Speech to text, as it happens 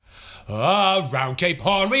Around Cape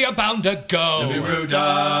Horn we are bound to go. To be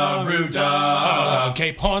Ruda, Ruda. Around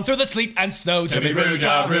Cape Horn through the sleet and snow. To be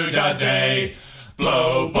Ruda, Ruda day.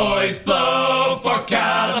 Blow, boys, blow for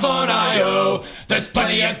California. There's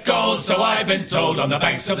plenty of gold, so I've been told, on the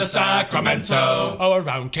banks of the Sacramento. Oh,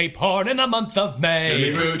 around Cape Horn in the month of May. To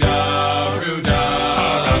be Ruda,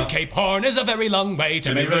 Ruda. Around Cape Horn is a very long way.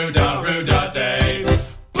 To be Ruda, Ruda day.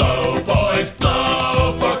 Blow, boys,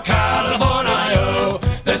 blow for California.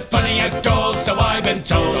 There's plenty of gold, so I've been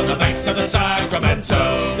told, on the banks of the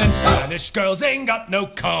Sacramento. Them Spanish girls ain't got no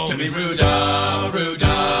combs. To be Ruda,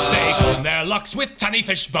 Ruda. They comb their locks with tiny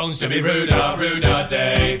fish bones. To be Ruda, Ruda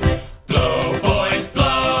day. Blow, boys,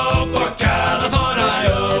 blow for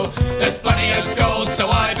California. There's plenty of gold, so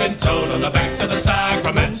I've been told, on the banks of the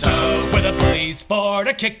Sacramento. With a police for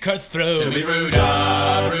to kick her through. To be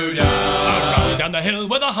Ruda, Ruda. Around down the hill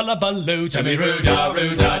with a hullabaloo. To be Ruda,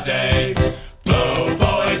 Ruda day. Blow,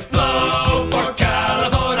 boys, blow for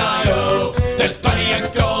California. There's plenty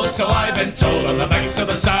of gold, so I've been told, on the banks of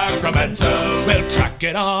the Sacramento. We'll crack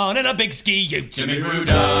it on in a big ski ute. To be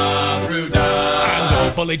Ruda, Ruda. And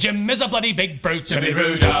old Bully Jim is a bloody big brute. To be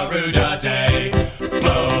Ruda, Ruda day.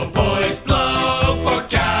 Blow, boys, blow for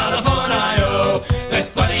California.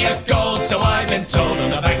 There's plenty of gold, so I've been told,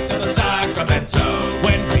 on the banks of the Sacramento.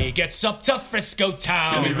 When we gets up to Frisco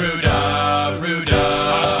town. To be Ruda,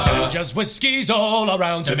 Ruda. Stanges whiskies all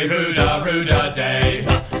around. To be Ruda, Ruda day.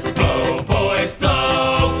 Blow, boys,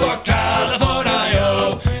 blow for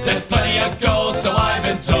California. There's plenty of gold, so I've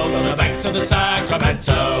been told, on the banks of the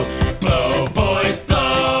Sacramento. Blow, boys,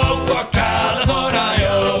 blow for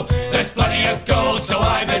California. There's plenty of gold, so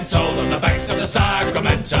I've been told, on the banks of the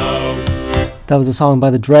Sacramento. That was a song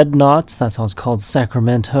by the Dreadnoughts. That song's called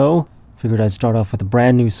Sacramento. Figured I'd start off with a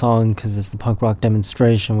brand new song because it's the punk rock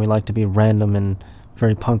demonstration. We like to be random and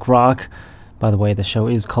very punk rock. By the way, the show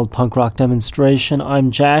is called Punk Rock Demonstration.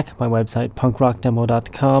 I'm Jack. My website,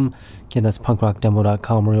 punkrockdemo.com. Again, that's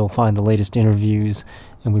punkrockdemo.com, where you'll find the latest interviews.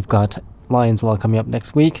 And we've got Lions Law coming up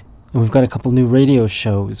next week. And we've got a couple new radio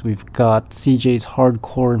shows. We've got CJ's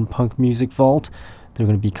Hardcore and Punk Music Vault. They're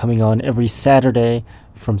going to be coming on every Saturday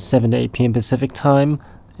from 7 to 8 p.m. Pacific time.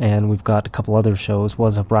 And we've got a couple other shows,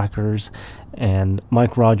 Was Up Rockers and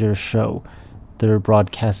Mike Rogers' show. They're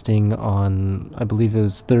broadcasting on, I believe it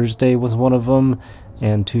was Thursday was one of them,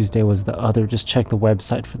 and Tuesday was the other. Just check the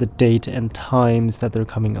website for the date and times that they're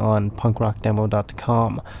coming on,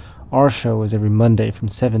 punkrockdemo.com. Our show is every Monday from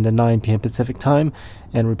 7 to 9 p.m. Pacific time,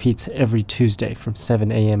 and repeats every Tuesday from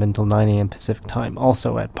 7 a.m. until 9 a.m. Pacific time,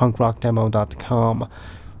 also at punkrockdemo.com.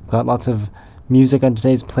 We've got lots of music on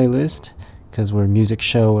today's playlist, because we're a music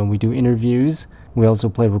show and we do interviews. We also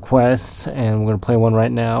play requests, and we're going to play one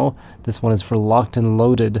right now. This one is for Locked and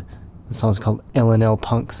Loaded. The song's called L&L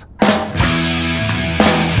Punks.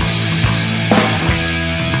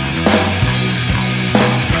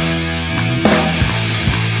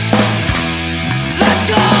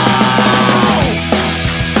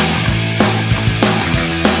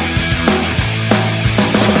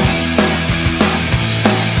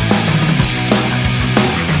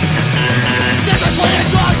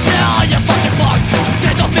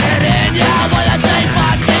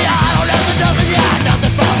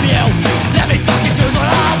 Let me fucking choose what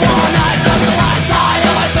I want.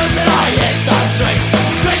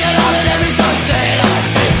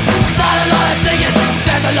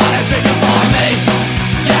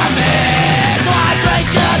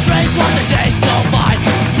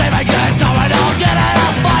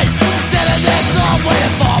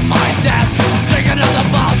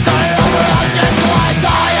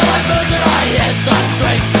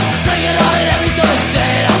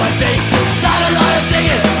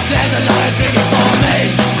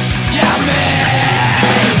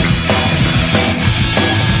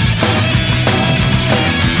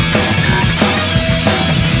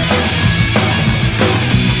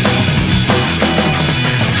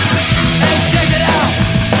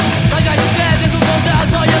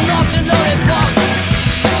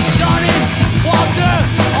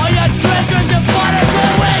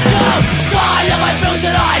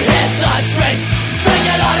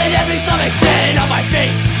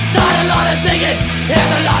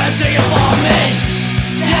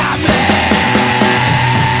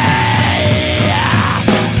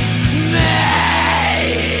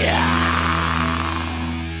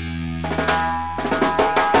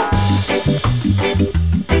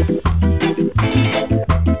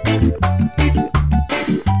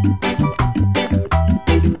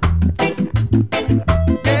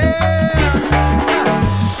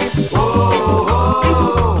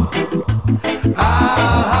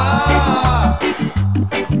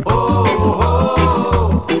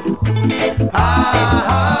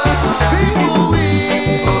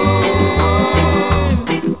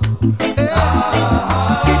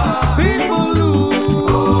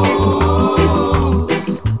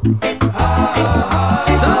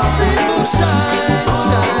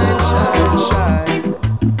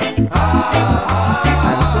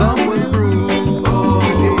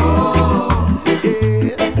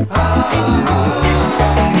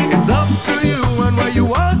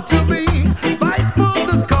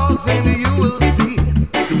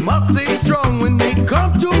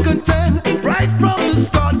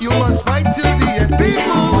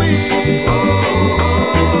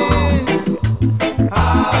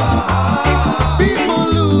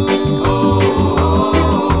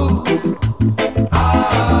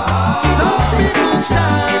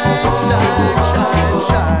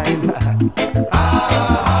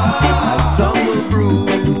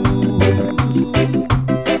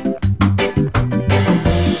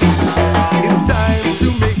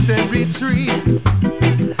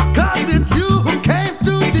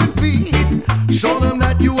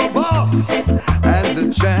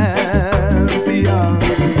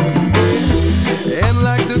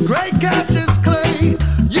 great Cassius Clay,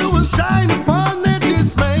 you will shine upon their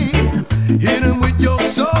dismay. Hit 'em with your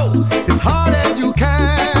soul as hard as you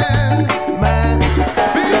can, man.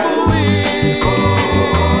 People win.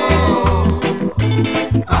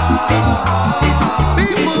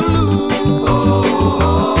 People lose.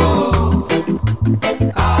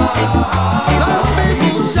 Some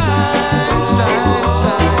people shine, shine,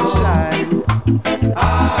 shine, shine.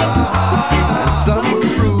 And some will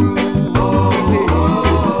bruise.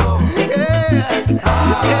 Yeah.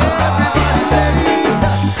 Everybody say,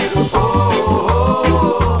 oh,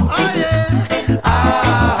 oh, yeah.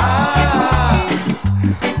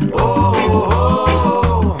 Oh,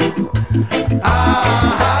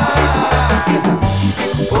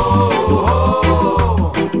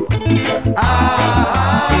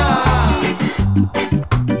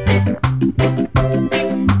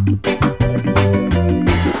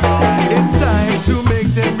 it's time to make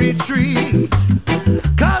them retreat,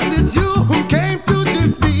 'cause it's you who came to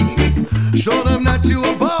defeat. Show them that you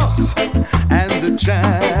a boss and the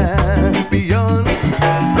champion.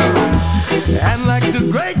 And like the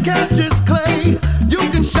great Cassius Clay, you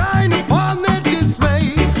can shine upon their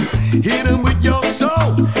dismay. Hit 'em with your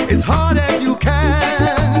soul as hard as you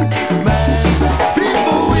can, man.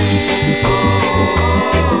 People win.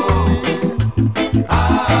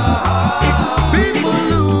 People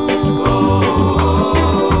lose.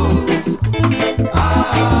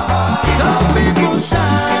 Some people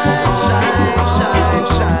shine, shine, shine,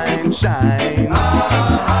 shine, shine.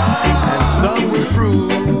 And some will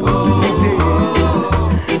bruise,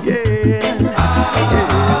 yeah, yeah.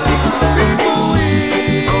 People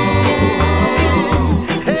win,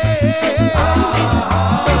 hey.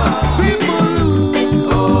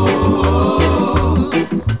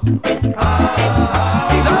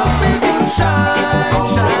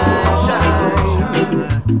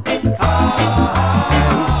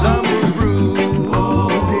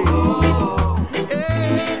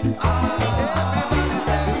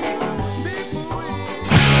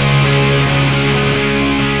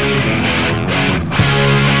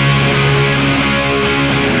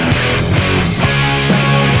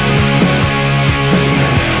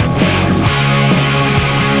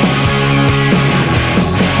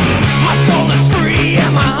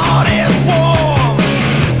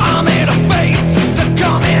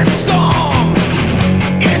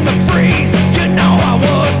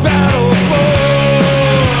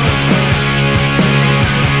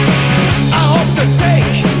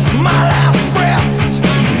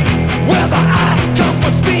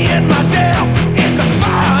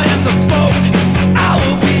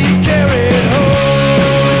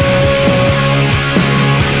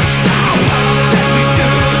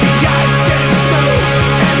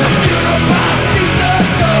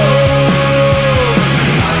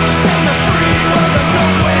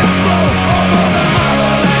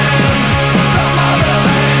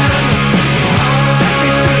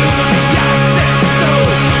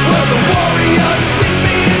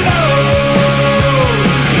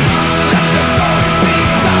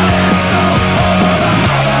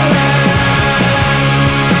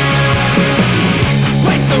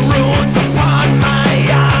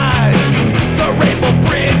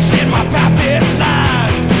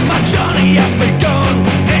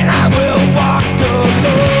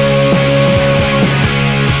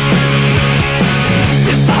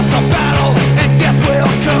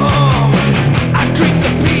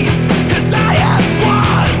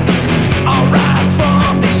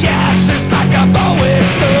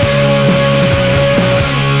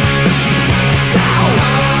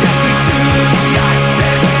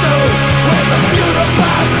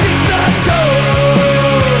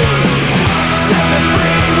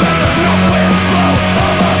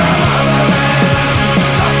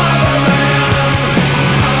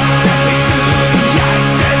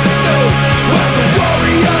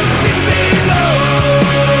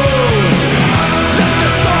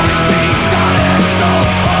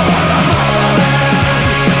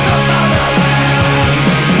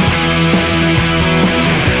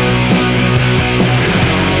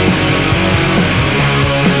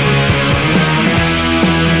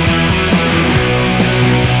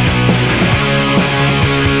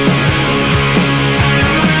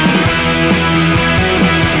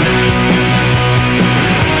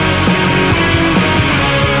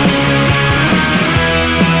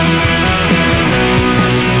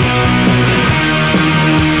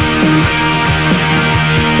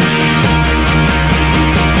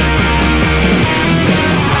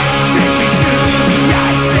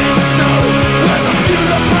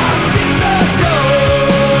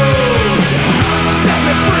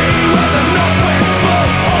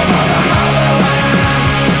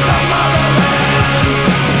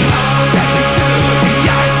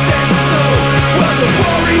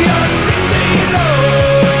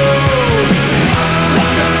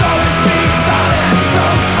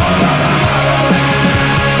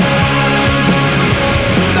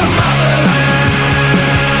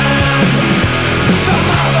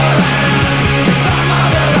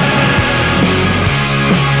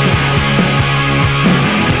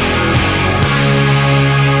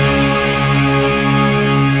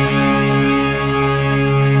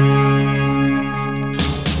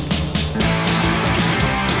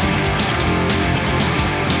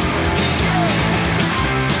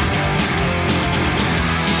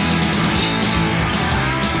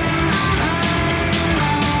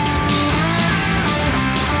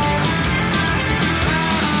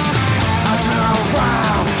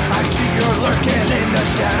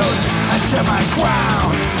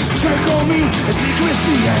 me in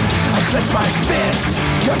secrecy and I clench my fists.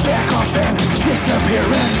 You back off and disappear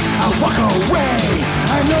and I walk away.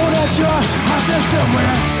 I know that you're out there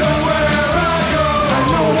somewhere. Nowhere I go. I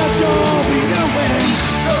know that you'll be there waiting.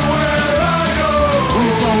 Nowhere I go. We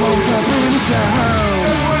from home to Brimtown.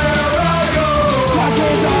 Nowhere I go.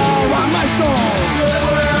 Crosses all on my soul.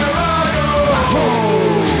 Nowhere I go. Oh.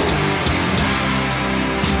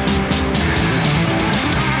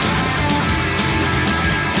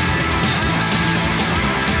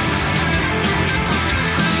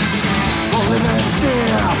 Live in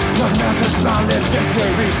fear, but never smile in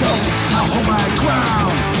victory. So I hold my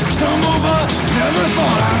ground. Some over, never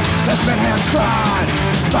fall out. Less men have tried,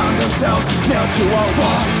 found themselves nailed to a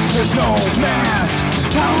wall. There's no match,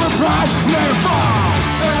 tower of pride, never fall.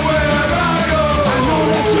 And where I go, I know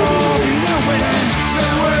that you'll be there waiting.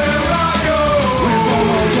 And where I go, we're from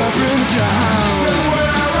home to Brimtown. And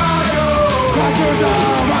where I go, crosses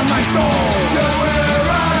are on my soul. And where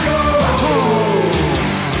I go, oh.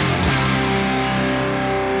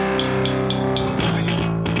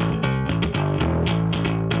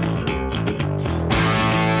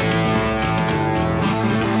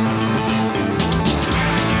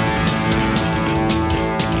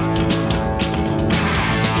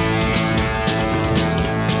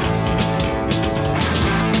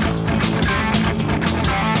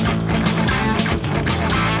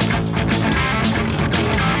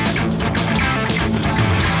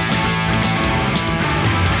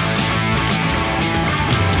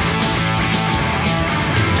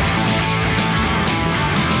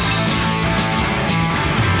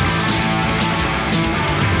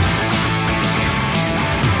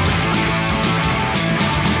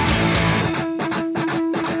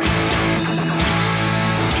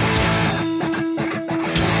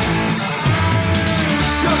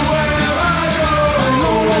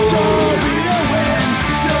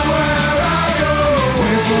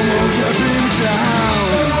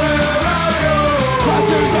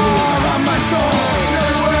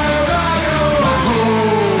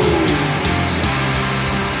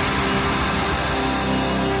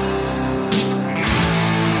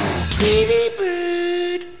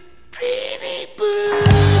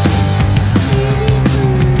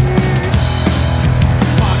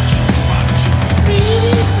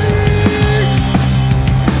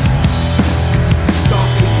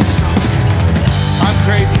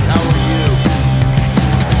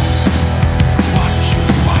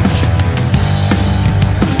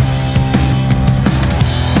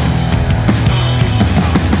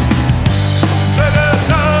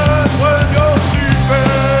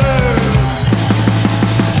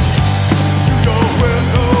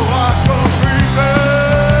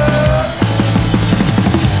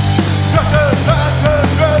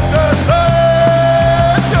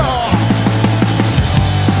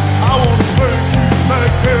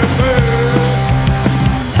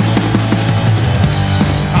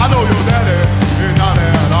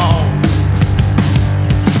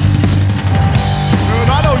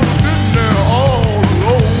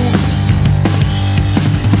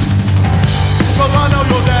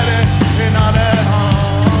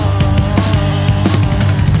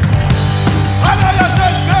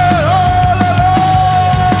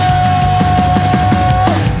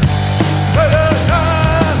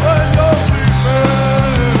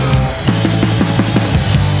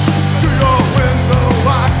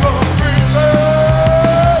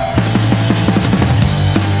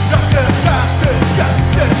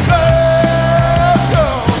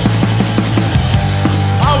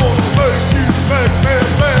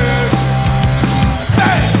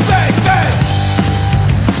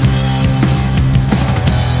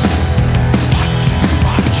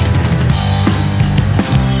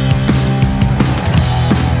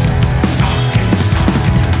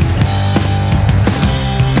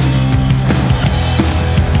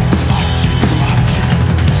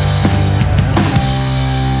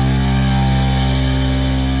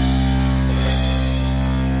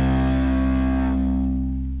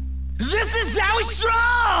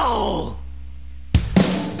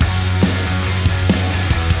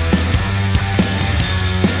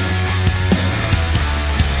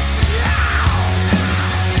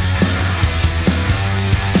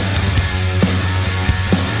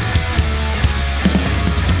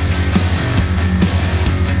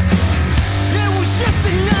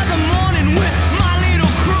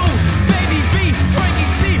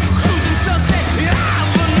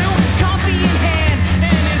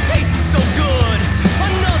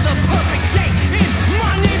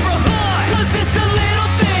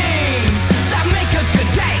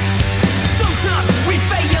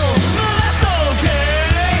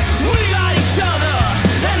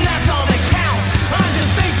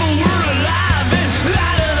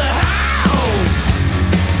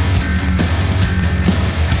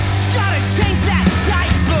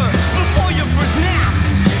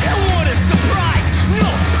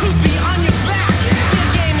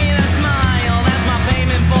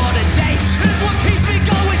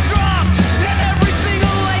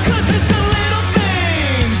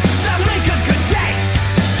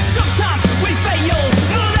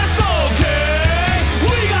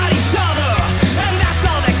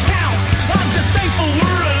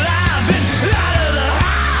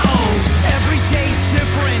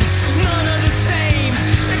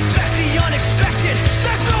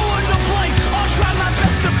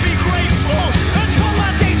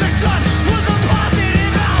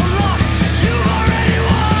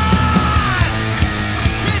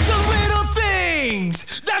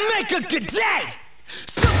 a good day.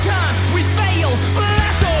 Sometimes we fail, but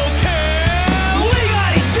that's okay. We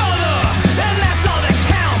got each other, and that's all that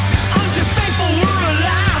counts. I'm just thankful we're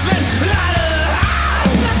alive and out of the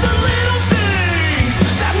house. That's the little things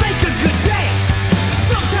that make a good day.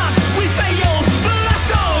 Sometimes we fail, but that's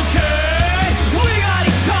okay. We got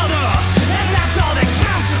each other, and that's all that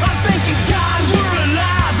counts. I'm thanking God we're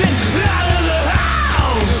alive and out of the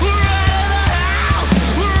house. We're out of the house.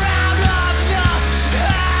 We're out of the house.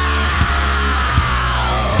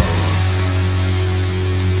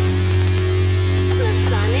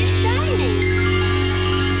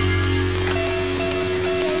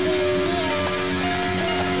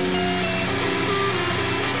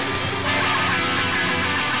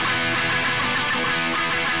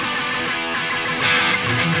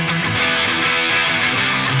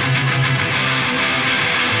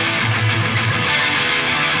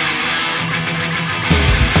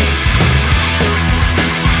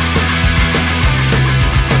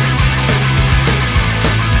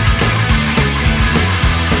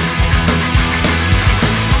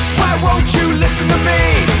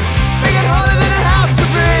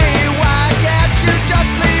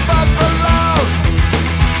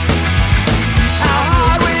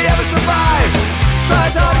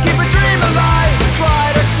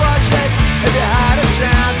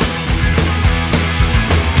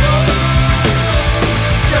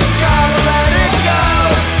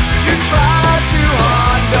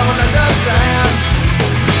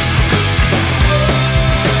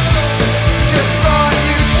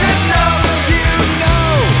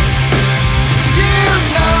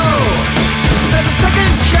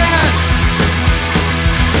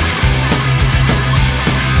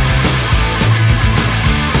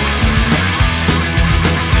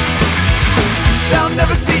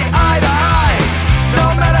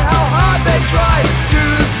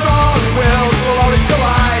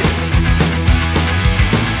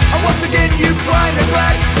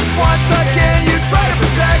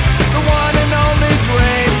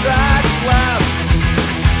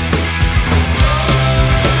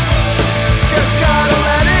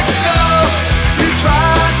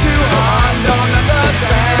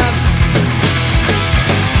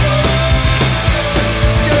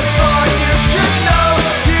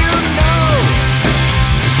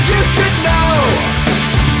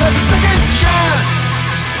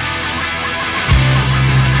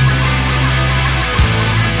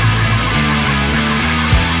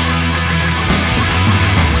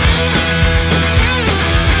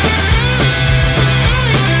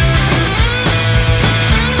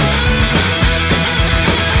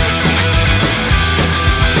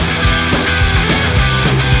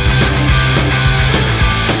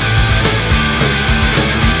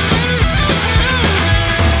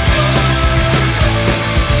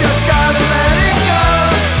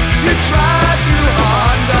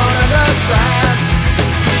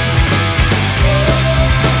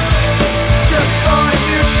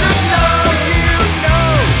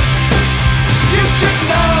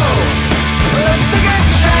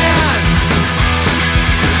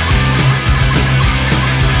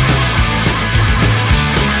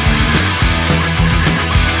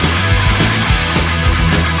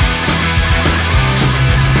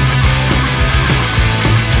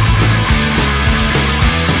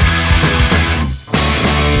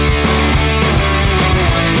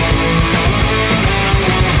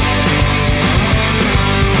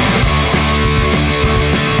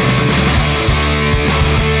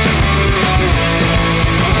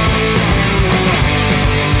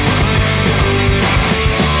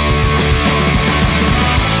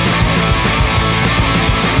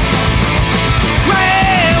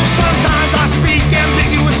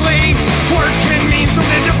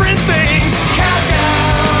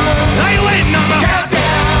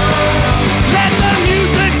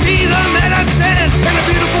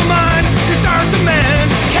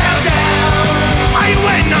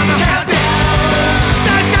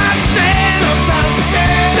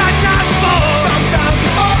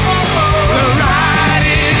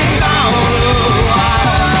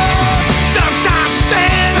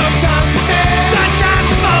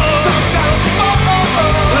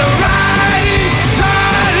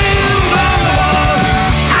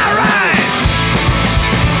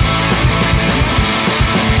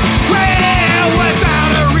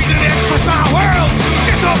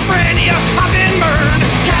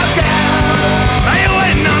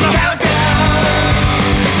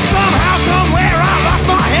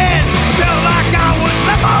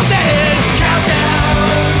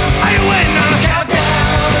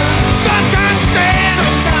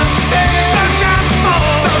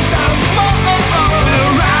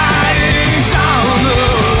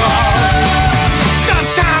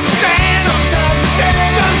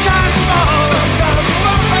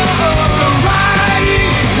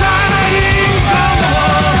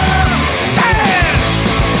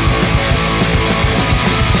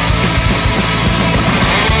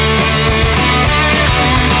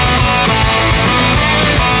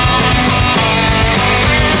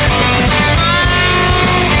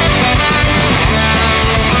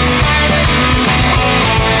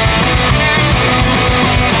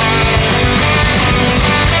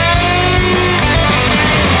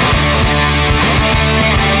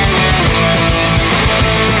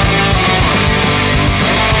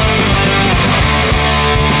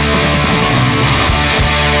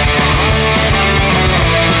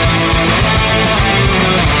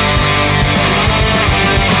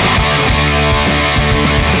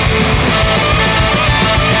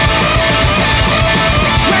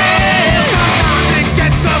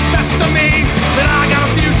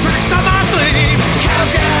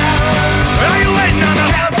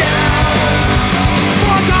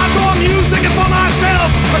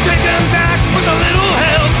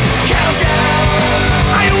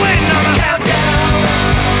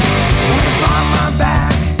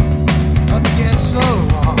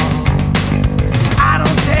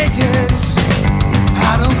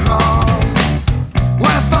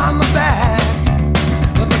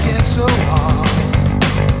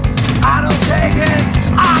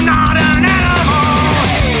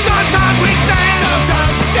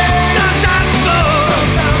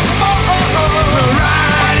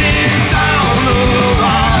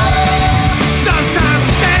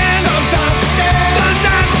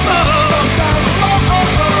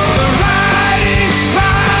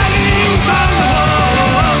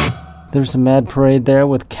 There's a Mad Parade there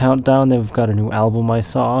with Countdown. They've got a new album I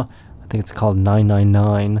saw. I think it's called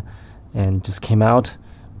 999 and just came out.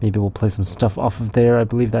 Maybe we'll play some stuff off of there. I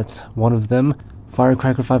believe that's one of them.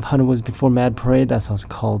 Firecracker 500 was before Mad Parade. That song's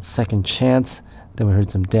called Second Chance. Then we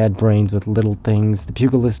heard some Dad Brains with Little Things. The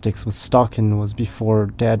Pugilistics with Stockin' was before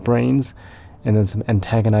Dad Brains. And then some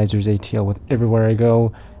Antagonizers ATL with Everywhere I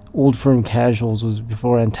Go. Old Firm Casuals was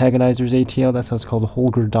before Antagonizers ATL. That song's called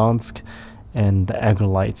Holger Dansk. And the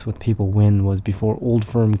Agrolites with People Win was before Old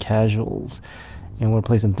Firm Casuals. And we're going to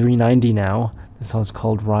play some 390 now. This song's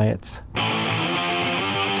called Riots.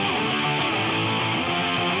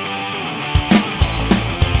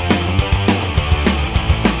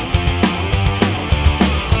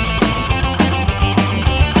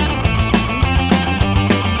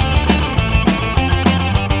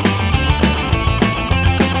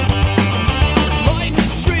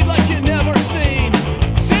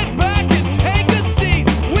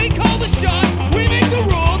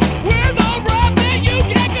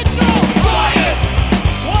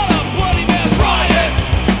 What a bloody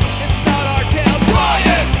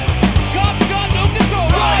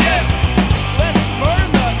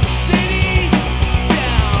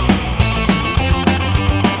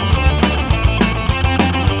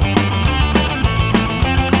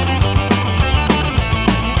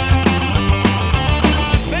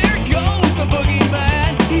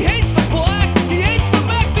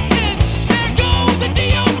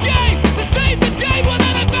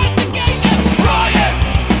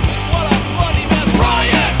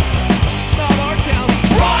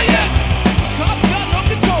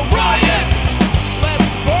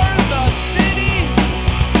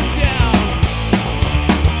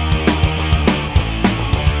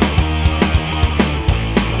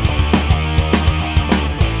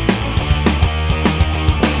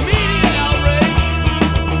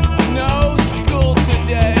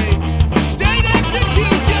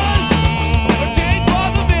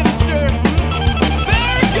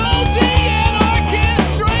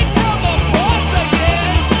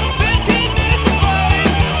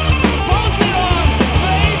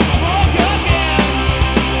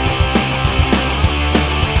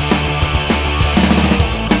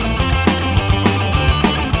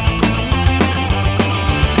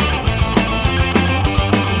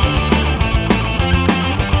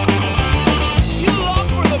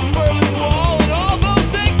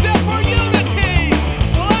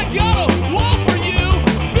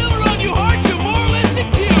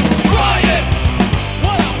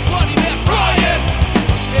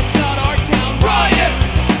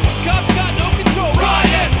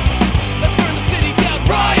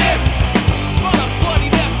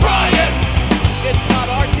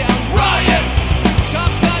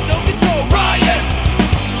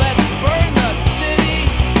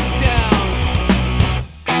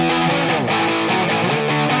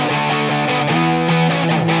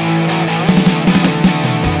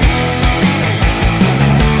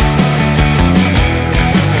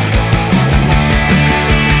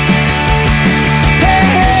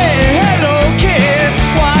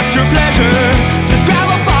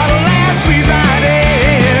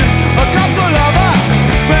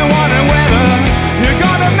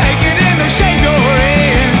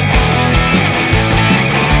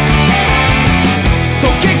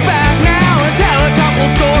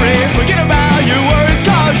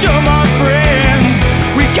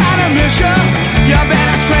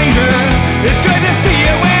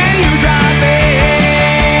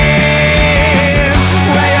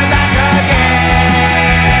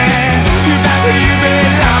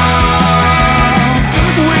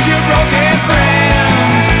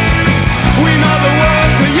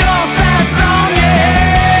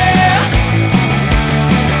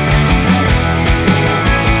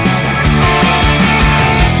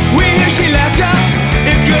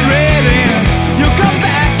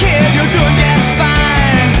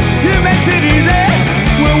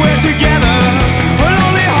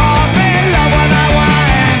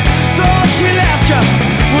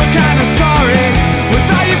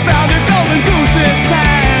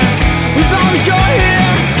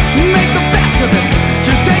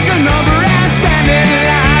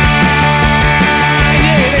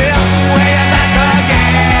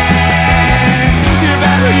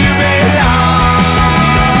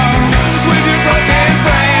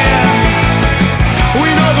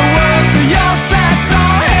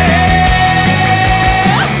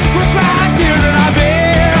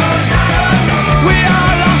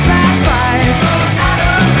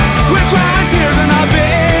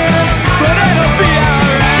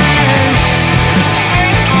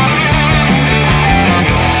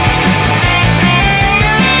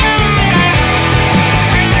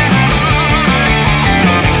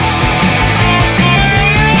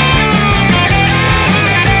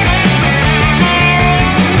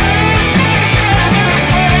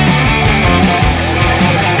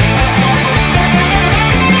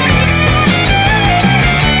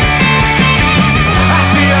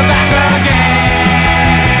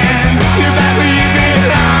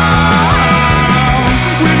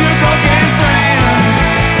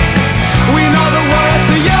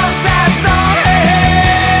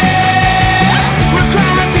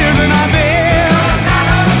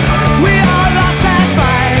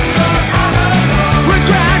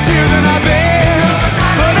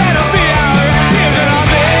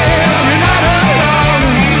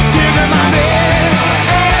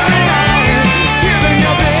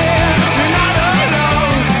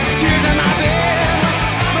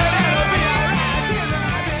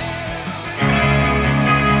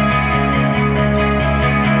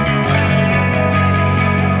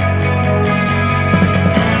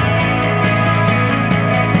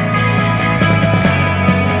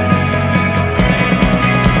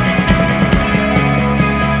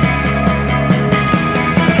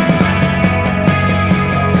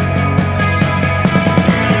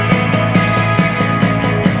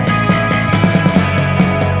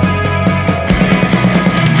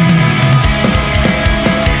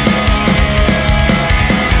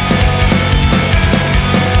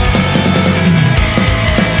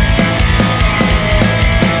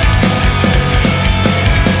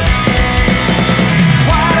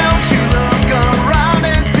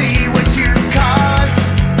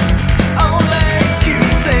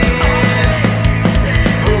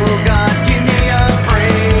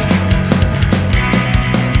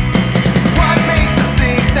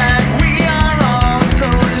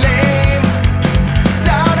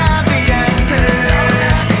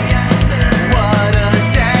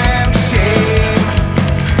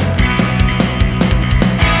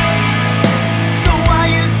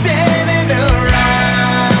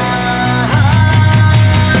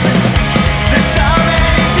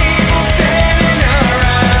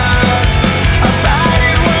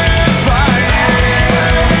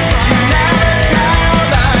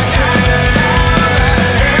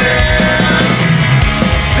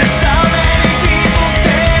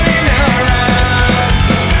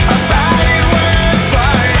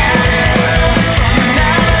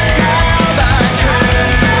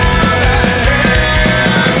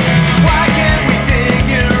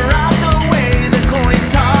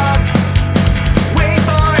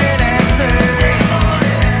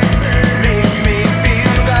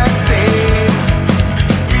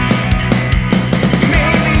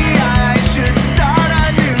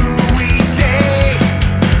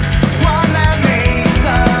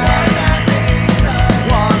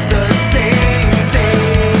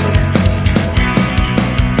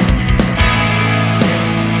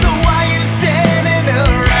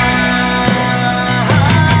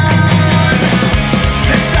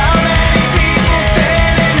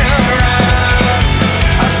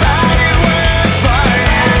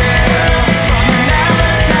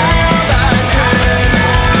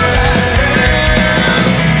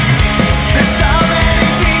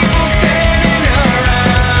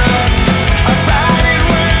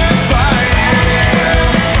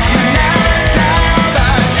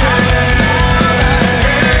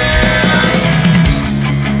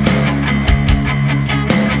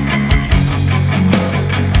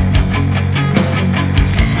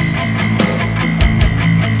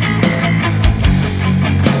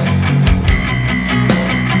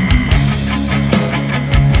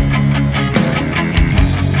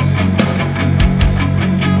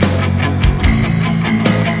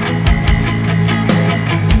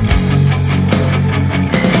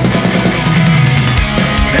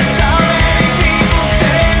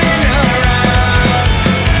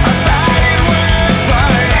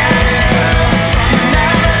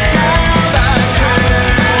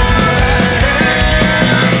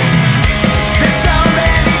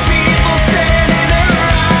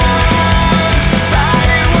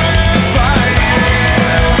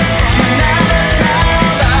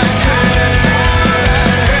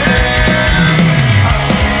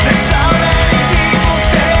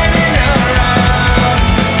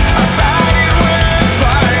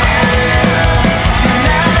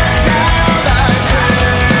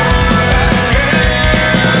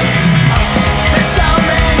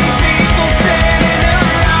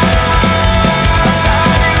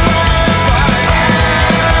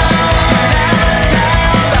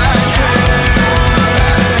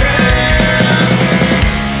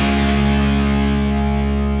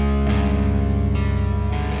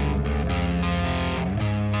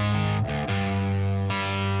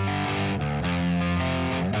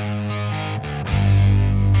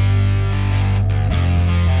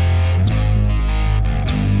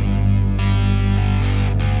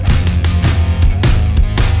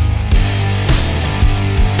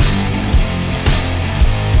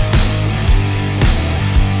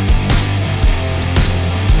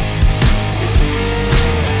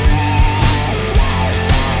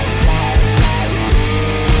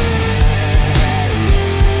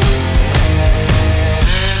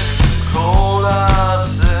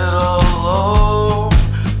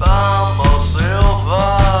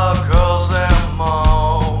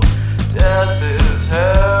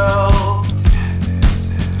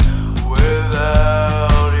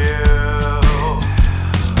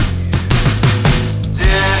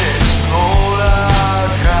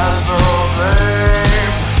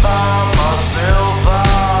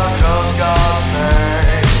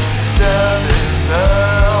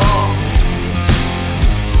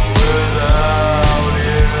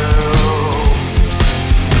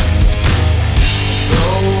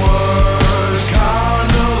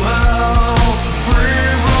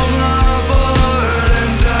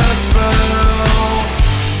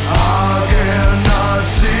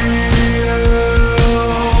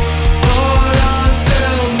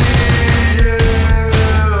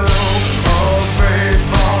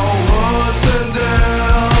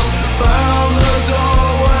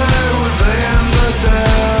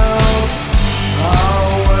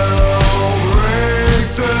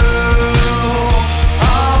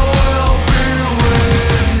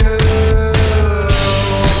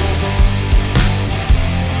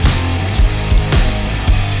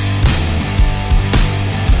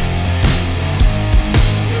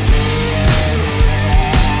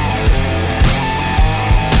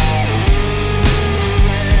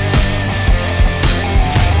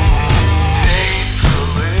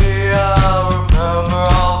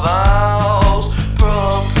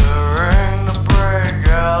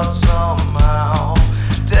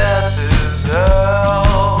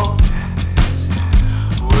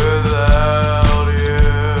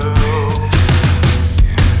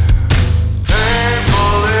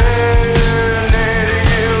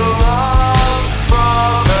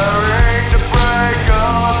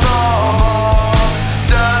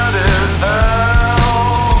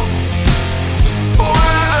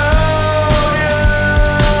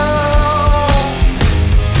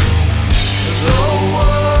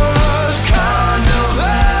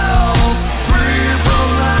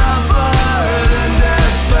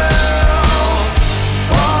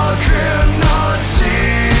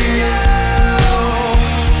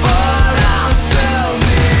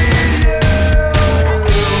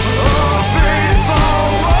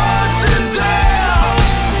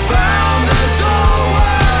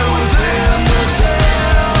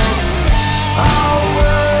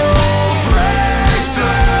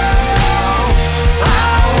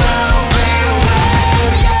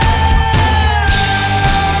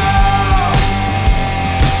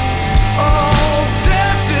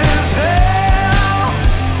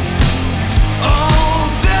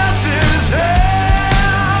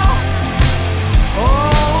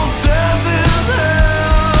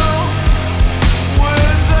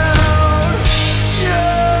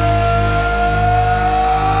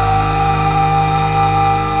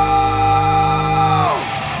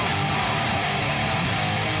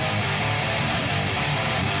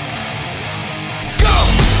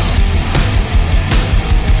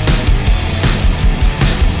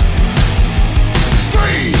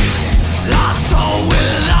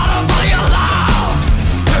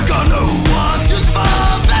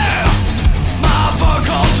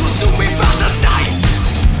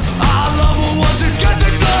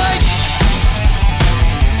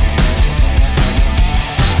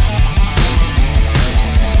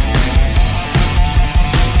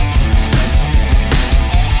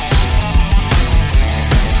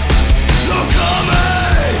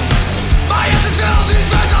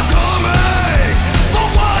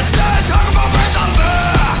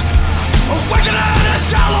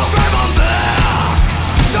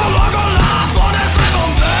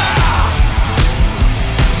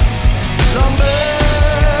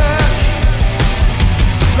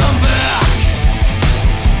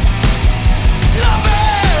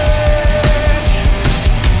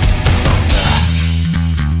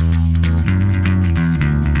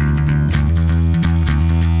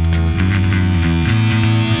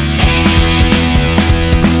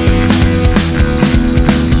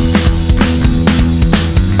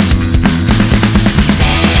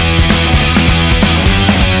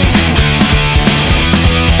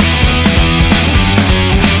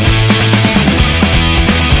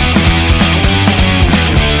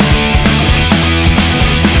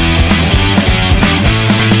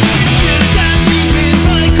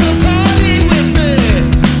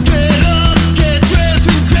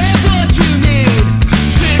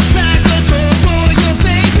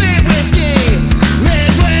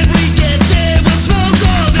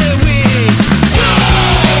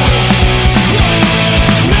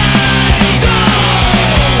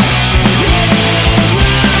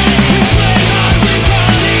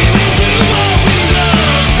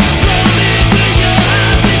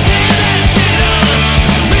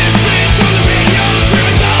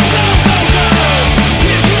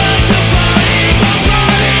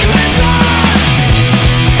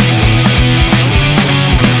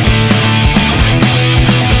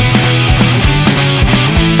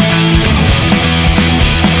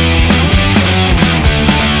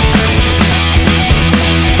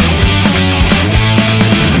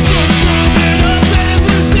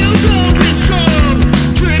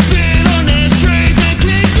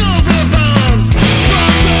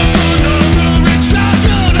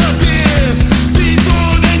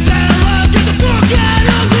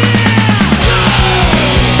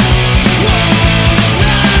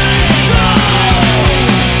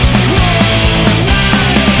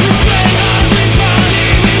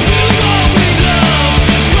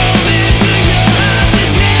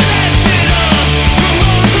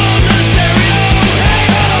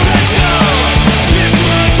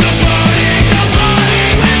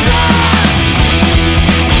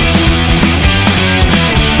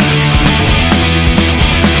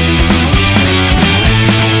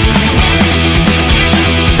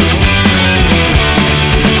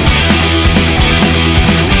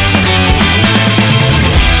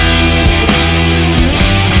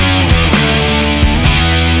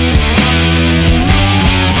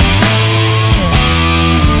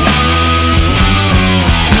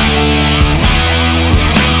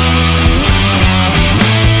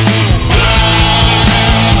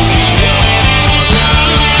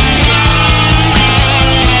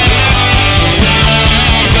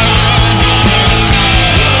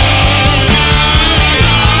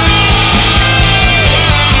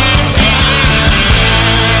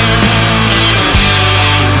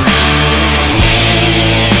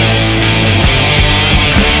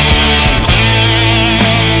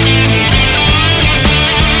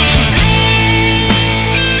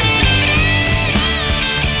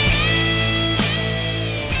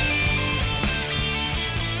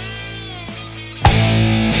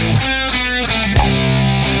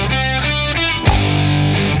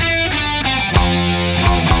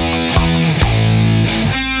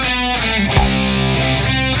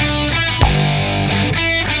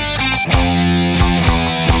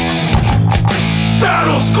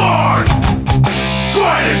scarred,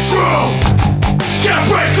 tried and true, can't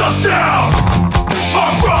break us down.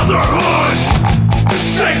 Our brotherhood,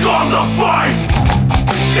 take on the fight.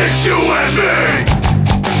 It's you and me,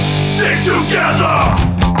 stick together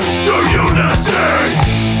through unity.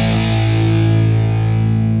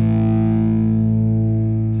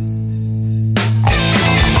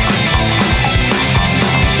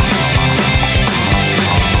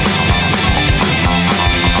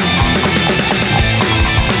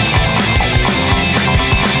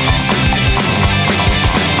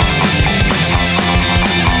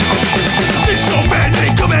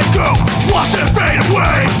 Watch it fade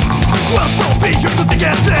away. We'll still be here to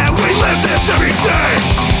get there. We live this every day.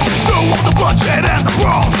 Through all the bloodshed and the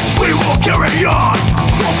brawls, we will carry on.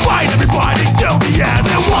 We'll fight everybody till the end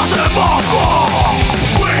and watch them all fall.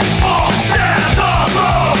 We all stand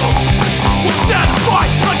alone. We'll stand and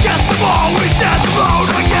fight against them all. We stand alone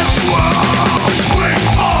against the world. We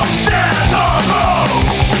all stand alone.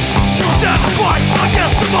 We'll stand and fight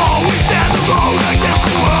against them all. We stand alone against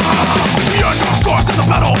the world. We are no scars in the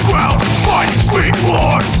battleground, fighting street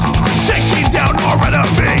wars, taking down our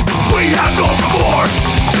enemies. We have no remorse.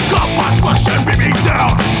 Cut my flesh and beat me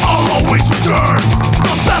down, I'll always return.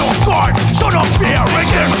 The battle scarred, show no fear and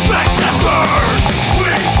get respect that's earned. We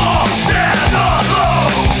all stand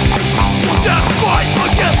alone. We'll stand and fight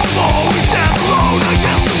against them all. We stand alone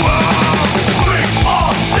against the world. We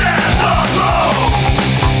all stand alone.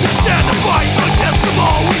 We'll stand and fight against them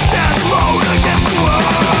all. We stand alone against the world.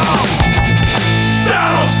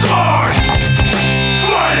 Battle scarred,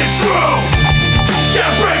 tried and true,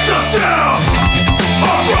 can't break us down.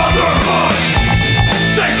 Our brotherhood,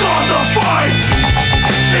 take on the fight.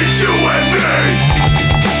 It's you and me,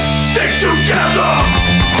 stick together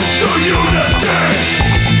through unity.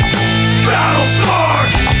 Battle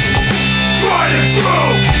scarred, tried and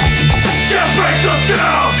true, can't break us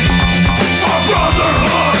down. Our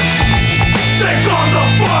brotherhood, take on the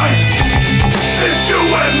fight. It's you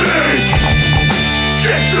and me,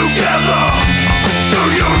 stick together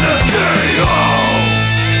through unity. Oh.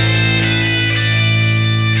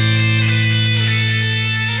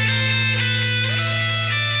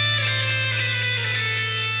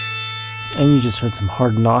 And you just heard some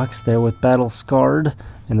Hard Knocks there with Battle Scarred,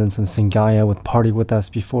 and then some Singaya with Party With Us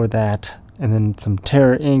before that, and then some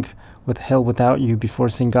Terror Inc. with Hell Without You before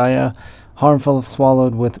Singaya, Harmful of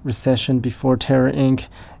Swallowed with Recession before Terror Inc.,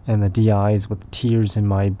 and the DIs with Tears in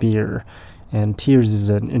My Beer. And tears is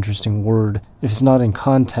an interesting word. If it's not in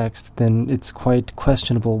context, then it's quite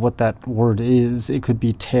questionable what that word is. It could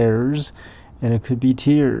be tears, and it could be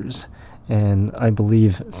tears. And I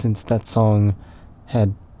believe since that song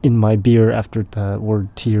had in my beer after the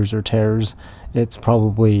word tears or tears, it's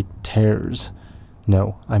probably tears.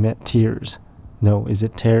 No, I meant tears. No, is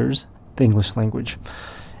it tears? The English language.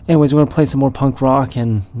 Anyways, we're going to play some more punk rock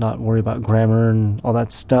and not worry about grammar and all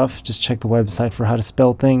that stuff. Just check the website for how to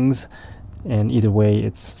spell things. And either way,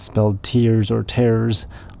 it's spelled tears or tears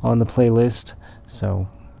on the playlist. So,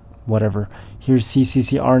 whatever. Here's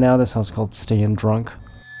CCCR now. That song's called Stayin' Drunk.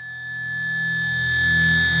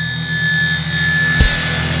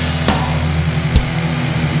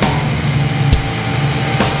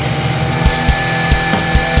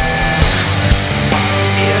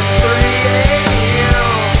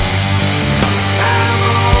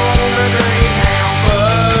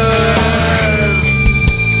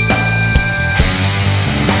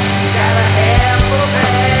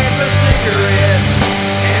 Cigarettes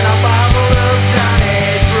and a bottle of Johnny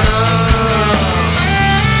Drum.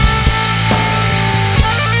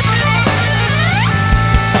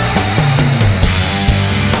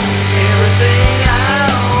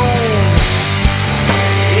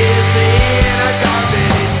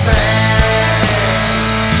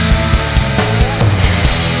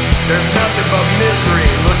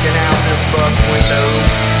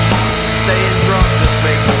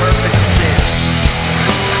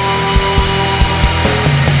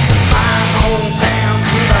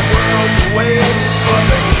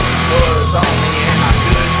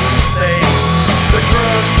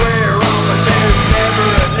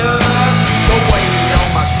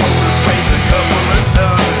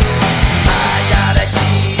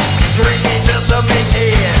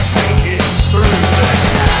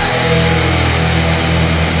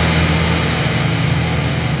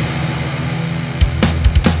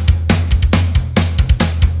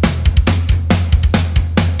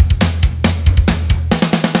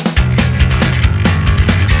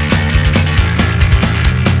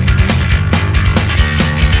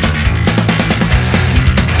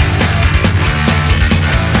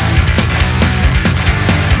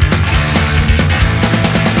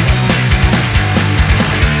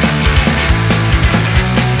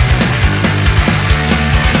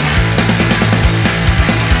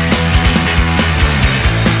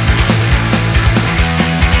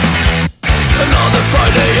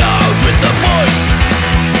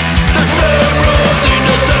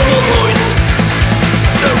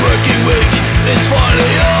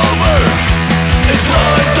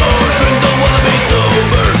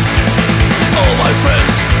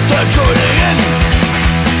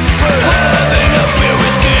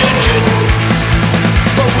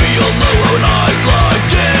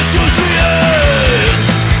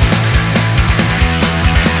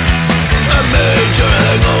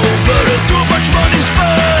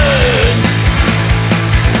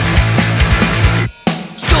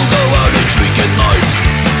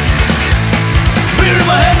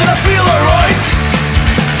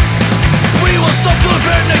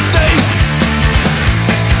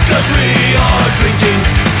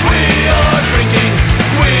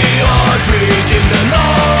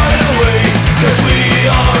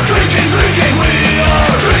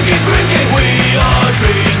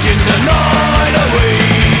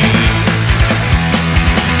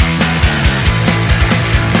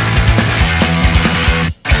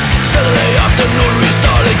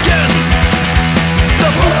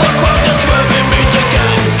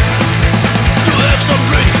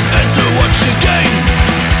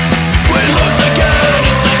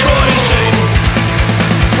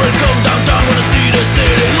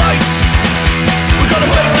 City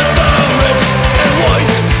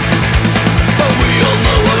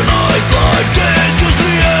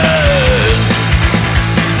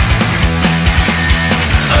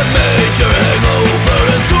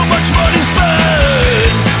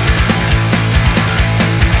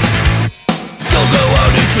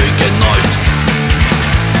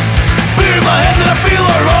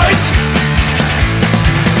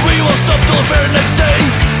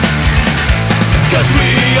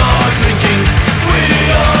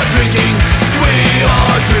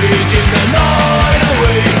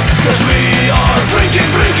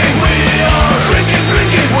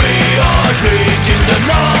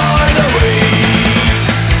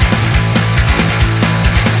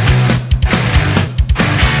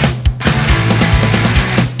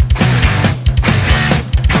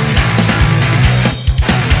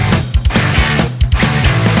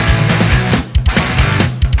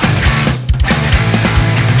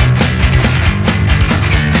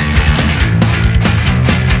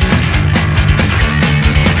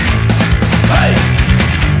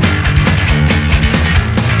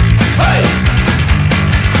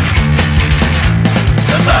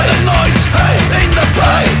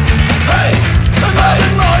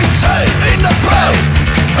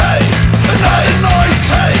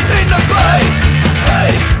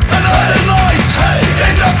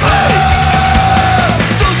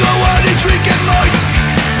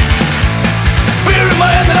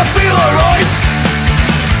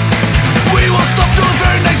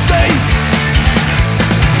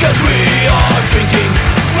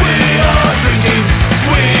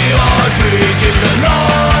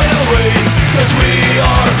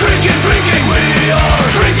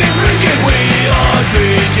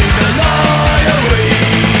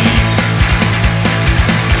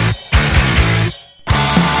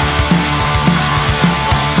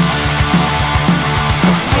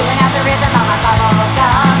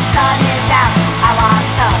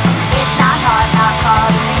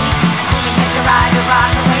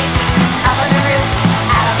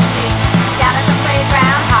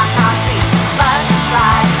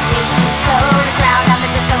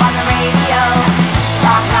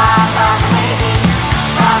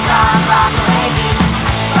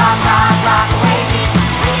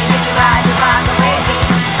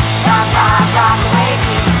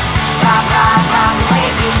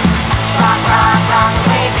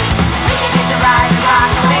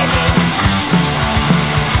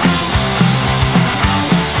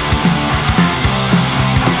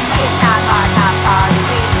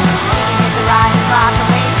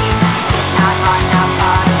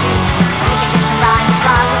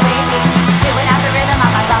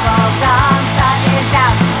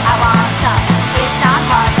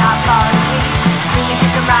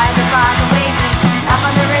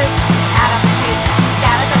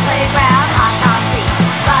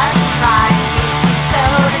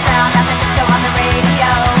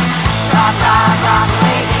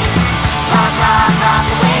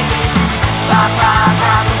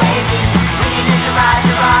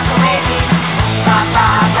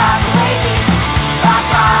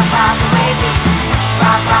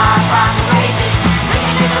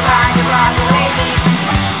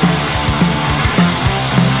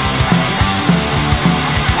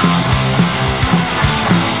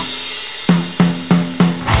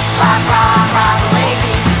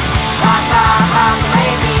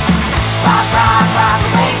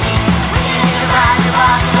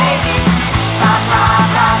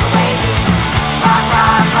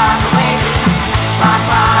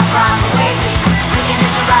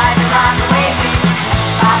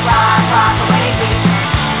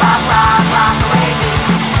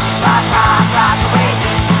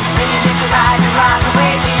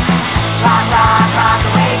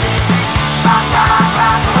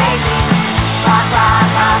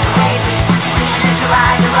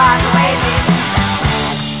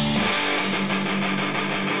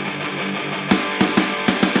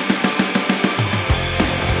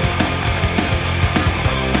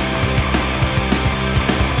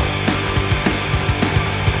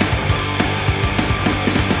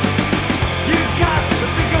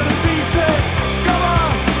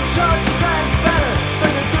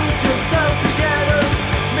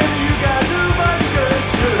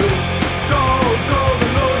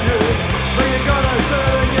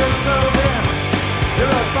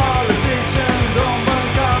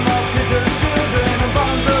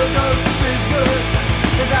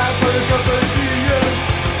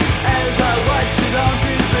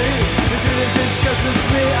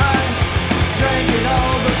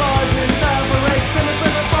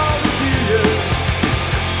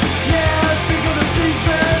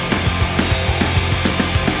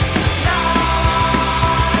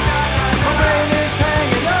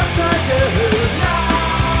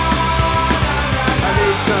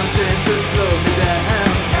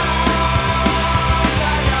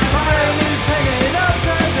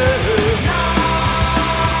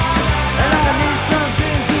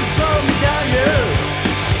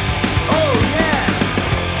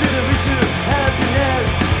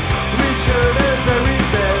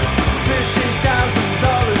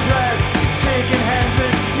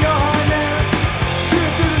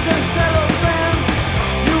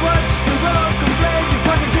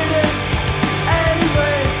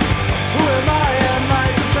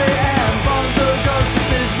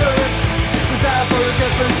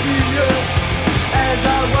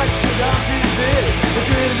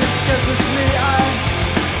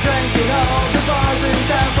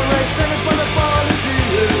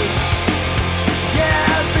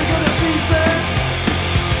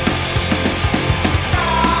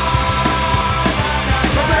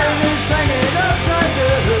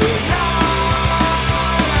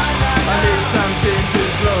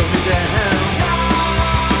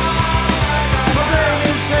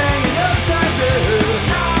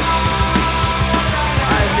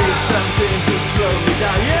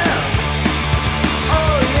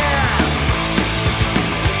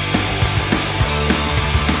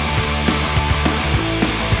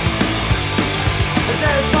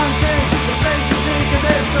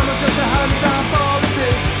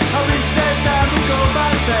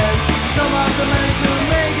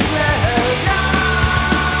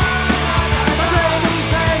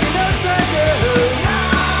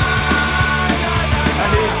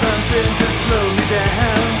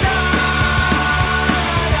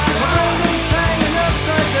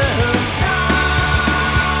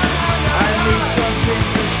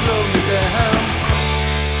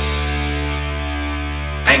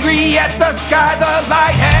tree at the sky the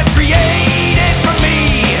light has created for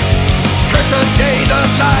me. Curse the day, the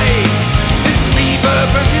light, this fever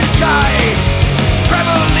burns inside.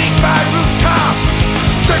 Traveling by rooftop,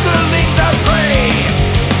 circling the prey.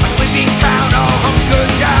 A sleeping town, all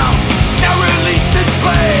hunkered down. Now release this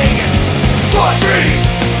plague. Blood trees,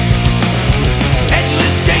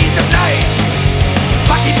 endless days of night.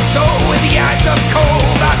 Blackened soul with the eyes of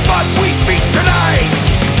cold. On blood we feast tonight.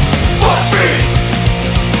 Blood trees,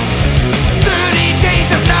 30 days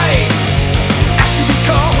of night. Ash you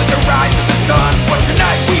become with the rise of the sun. But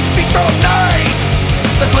tonight we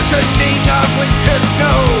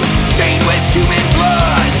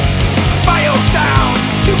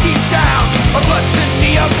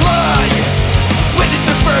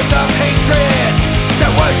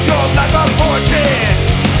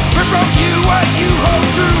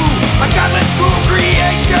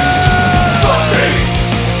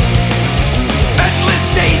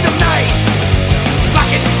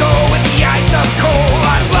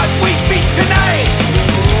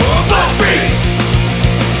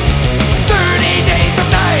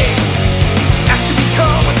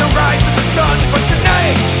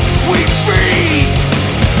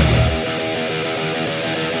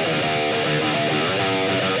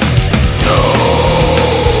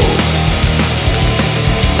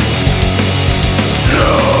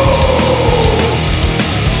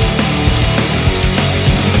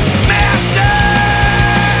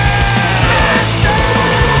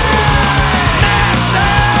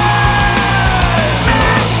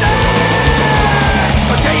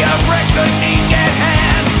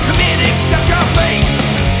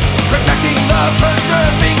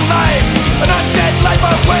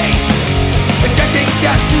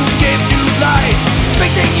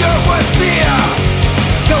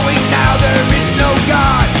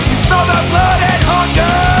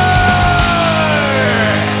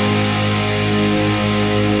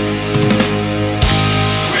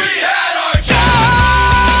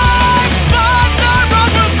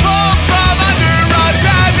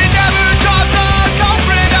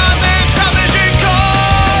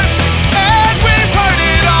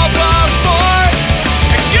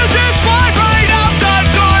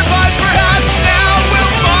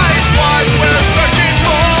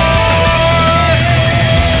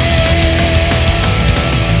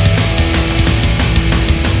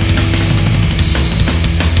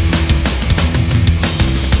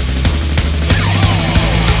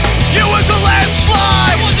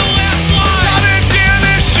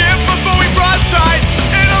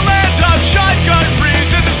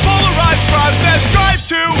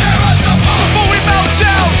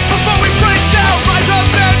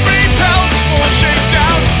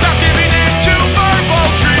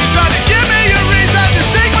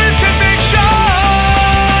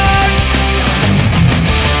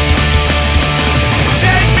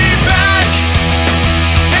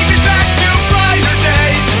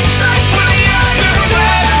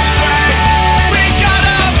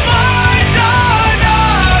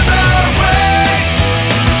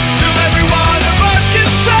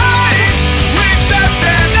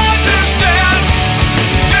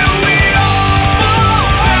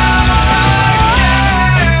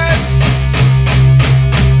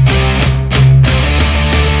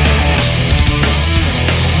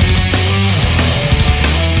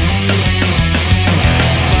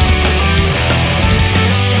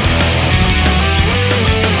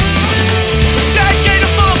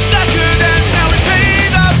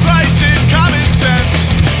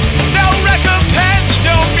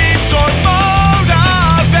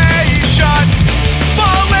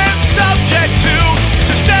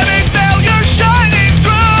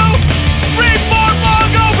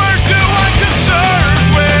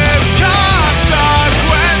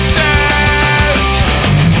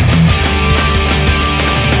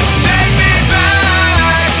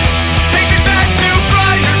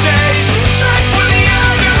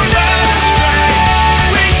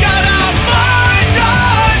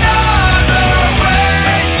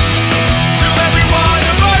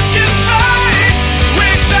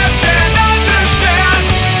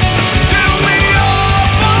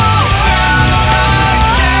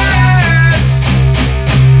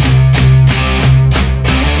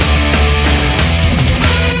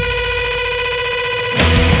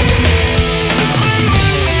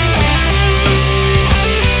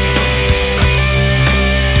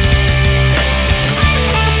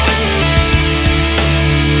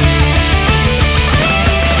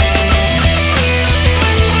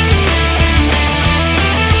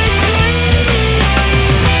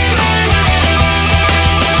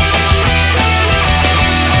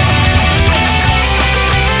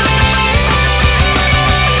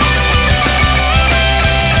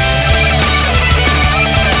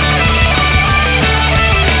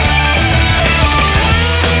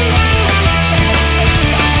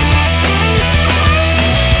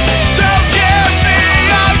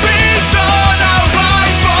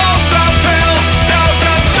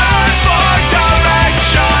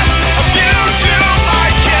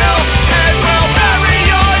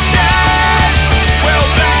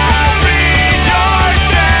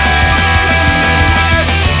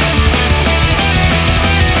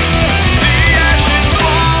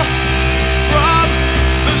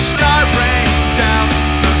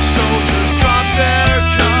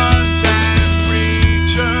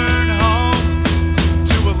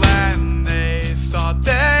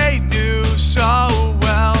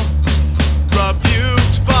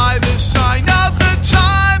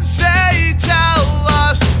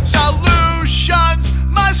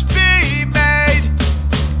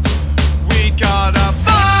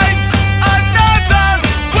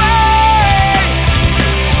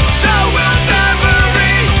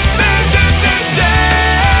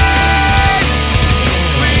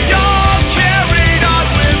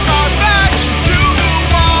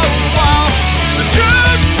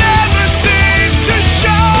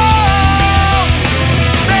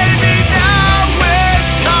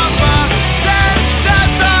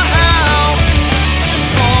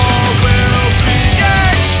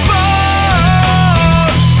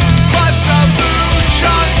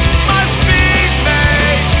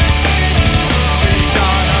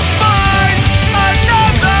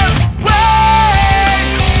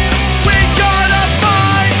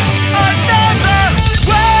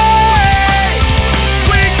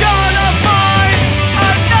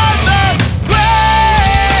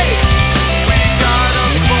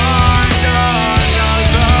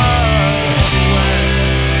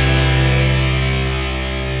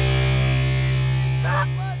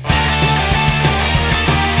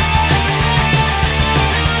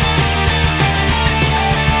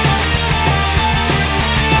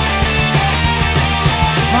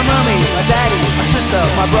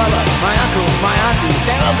my brother, my uncle, my auntie,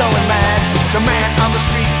 they're all going mad. The man on the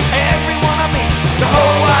street, everyone I meet, the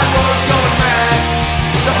whole wide world's going mad.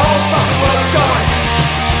 The whole fucking world's going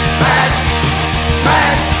mad,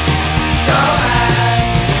 mad, so mad.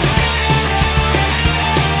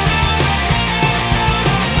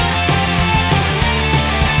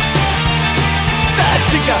 The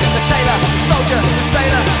tinker, the tailor, the soldier, the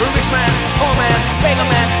sailor, the rich man, poor man, beggar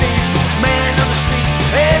man, thief, man on the street,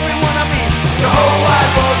 everyone I meet, the whole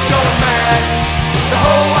wide world's going mad. The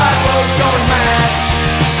whole wide world's going mad.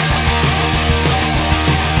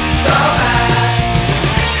 So mad.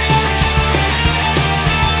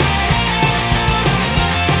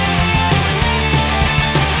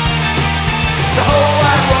 The whole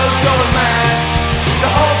wide world's going mad.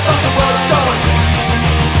 The whole fucking world's going mad.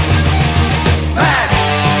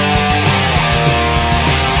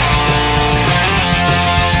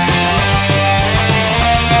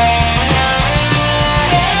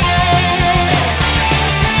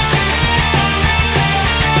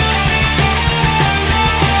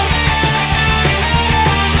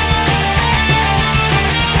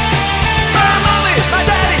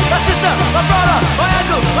 My brother, my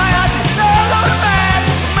uncle, my auntie, they're all going mad.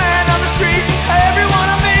 Man on the street, everyone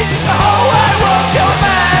I meet, the whole wide world's going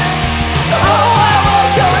mad. The whole wide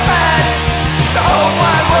world's going mad. The whole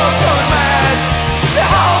wide world's going mad. The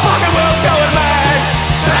whole fucking world's going mad.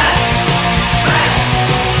 Mad, mad, mad,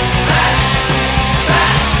 mad, mad, mad,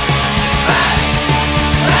 mad, mad,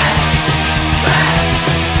 mad, mad, mad.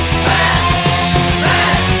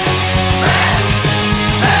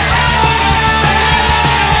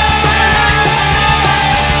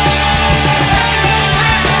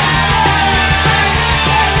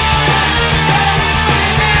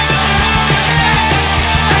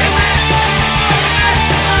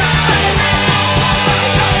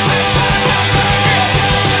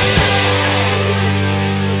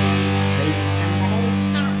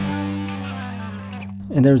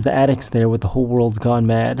 And there's the Addicts there with The Whole World's Gone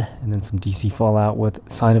Mad, and then some DC Fallout with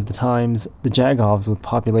Sign of the Times. The Jagoffs with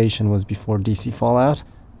Population was before DC Fallout.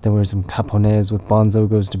 Then were some Capones with Bonzo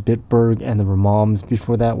Goes to Bitburg, and the Ramones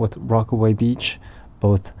before that with Rockaway Beach,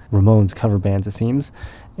 both Ramones cover bands it seems.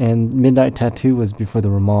 And Midnight Tattoo was before the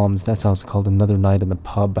Ramones. That song's called Another Night in the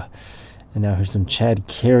Pub. And now here's some Chad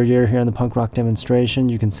Carrier here on the Punk Rock Demonstration.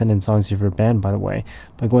 You can send in songs to your band, by the way,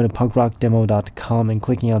 by going to punkrockdemo.com and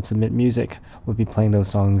clicking on Submit Music. We'll be playing those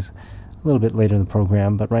songs a little bit later in the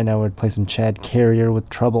program, but right now we'll play some Chad Carrier with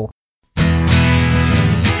Trouble. This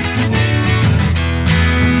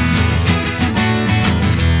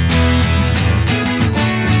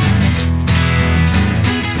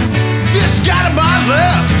guy to my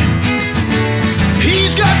left,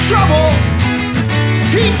 he's got trouble.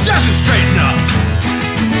 He doesn't straighten up.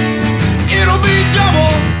 It'll be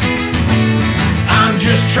double. I'm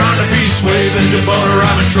just trying to be swerving to boner.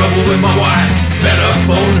 I'm in trouble with my wife. Better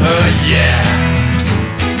phone her, yeah.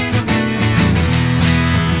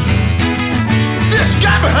 This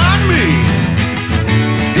guy behind me,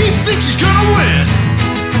 he thinks he's gonna win.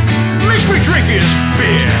 Makes me drink his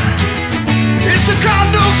beer. It's a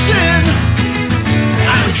cardinal sin.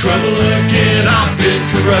 I'm in trouble again, I've been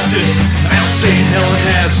corrupted. Mount St. Helen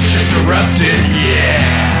has just erupted, yeah.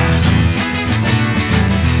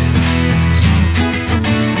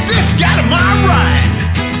 This guy to my right,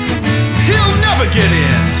 he'll never get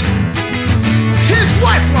in. His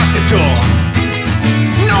wife locked the door.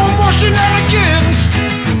 No more shenanigans.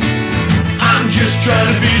 I'm just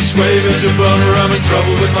trying to be swerving to boner. I'm in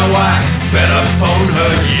trouble with my wife. Better phone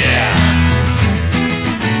her, yeah.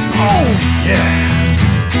 Oh, yeah.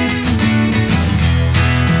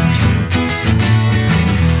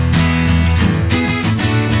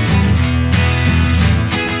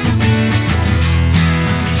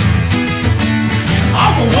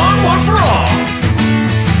 For one for all.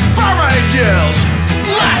 Alright, girls.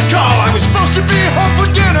 Last call, I was supposed to be home for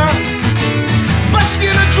dinner. Busting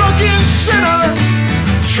in a drunken sinner.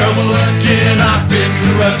 Trouble again, I've been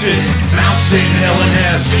corrupted. Mount St. Helen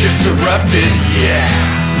has just erupted, yeah.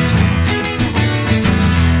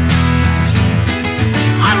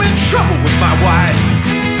 I'm in trouble with my wife.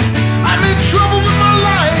 I'm in trouble with my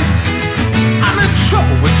life. I'm in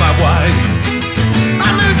trouble with my wife.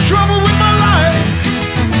 I'm in trouble with my life.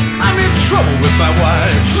 I'm in trouble with my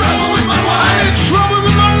wife. Trouble with my wife. I'm in trouble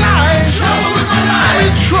with my life. Trouble with my life. I'm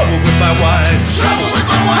in trouble with my wife. Trouble with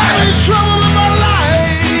my wife. I'm in trouble with my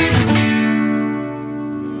life.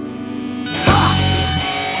 Ha!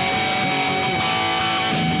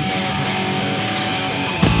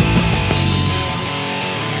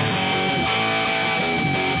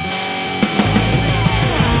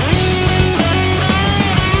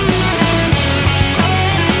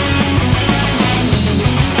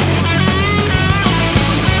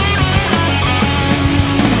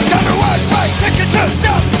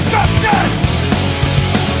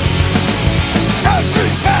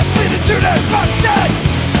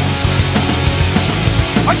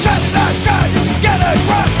 I'm trying to try, get it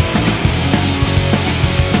right.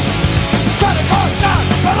 Trying to call down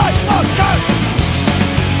my life on curse.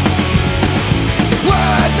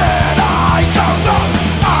 Where did I go wrong?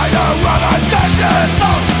 I don't wanna send this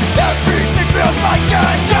song. Everything feels like a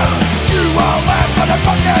joke. You all laugh when I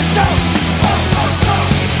fucking joke.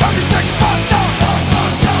 Everything's fucked up.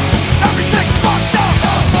 Everything's fucked up.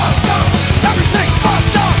 Everything's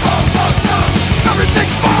fucked up.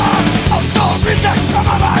 Everything's fucked. Also reject from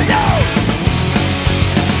my own.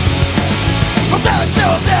 But they're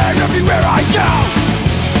still there everywhere I go.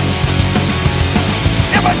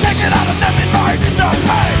 If I take it out of them, it might is not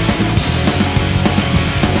pain.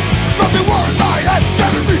 From the war in my head,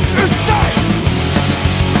 driving me insane.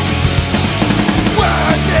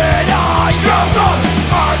 Where did I go wrong?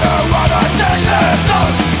 I don't wanna sing this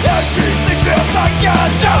song. Everything feels like a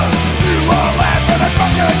joke. You all laugh at a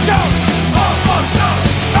fucking joke. Oh fuck no.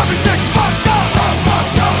 Everything's fucked up. Oh fuck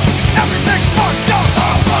no. Everything's fucked up.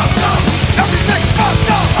 Oh fuck no. Everything's fucked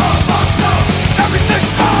up. Oh fuck no.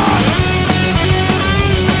 Everything's fucked.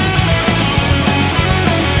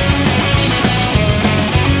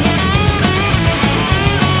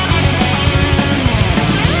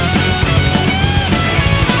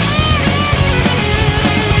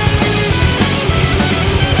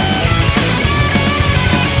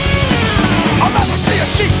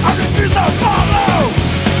 I refuse to follow.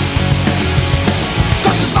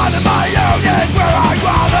 'Cause it's mine and my own is where I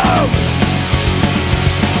wallow.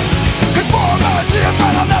 Conformity is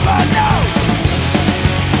what I'll never know.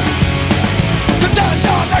 The dead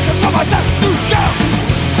on echoes of my death to go.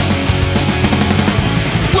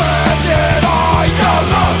 Where did I go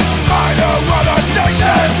wrong? I don't wanna sing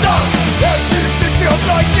this song. Everything feels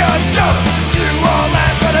like a joke. You all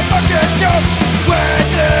laugh at a fucking joke. Where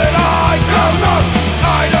did I go wrong?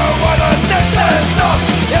 I don't wanna sing this song.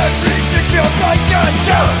 Everything feels like a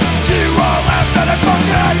joke. You all laugh at a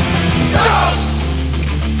fucking joke.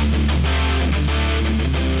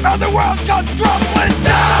 And the world comes crumbling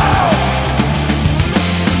down.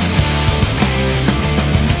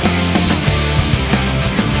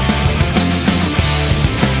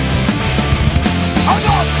 I'm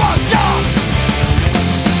all fucked up.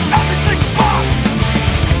 Everything's fucked.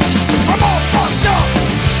 I'm all fucked up.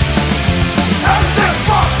 Everything's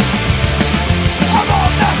fucked. I'm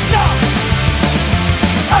all messed up.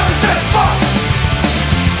 Everything's fucked.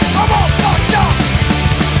 I'm all fucked up.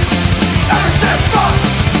 Everything's fucked.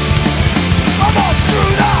 I'm all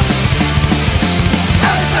screwed up.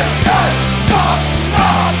 Everything is fucked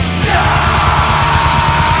up now.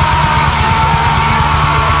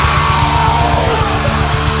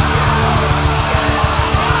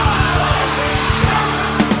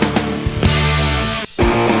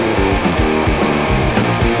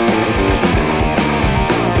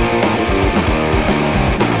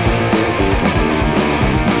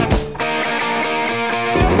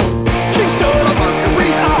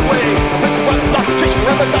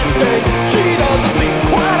 That day, she doesn't seem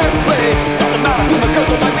quite as play. Doesn't matter who my girl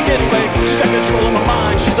don't like me anyway. She's got control of my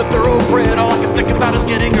mind, she's a thoroughbred. All I can think about is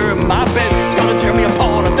getting her in my bed. It's gonna tear me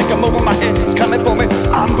apart, I think I'm over my head. It's coming for me,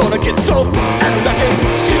 I'm gonna get so angry.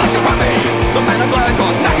 She likes to run me, the man in black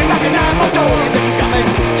on knocking, knocking at my door. You think you got me,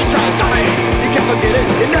 just try to stop me. You can't forget it,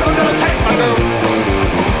 you're never gonna take my girl.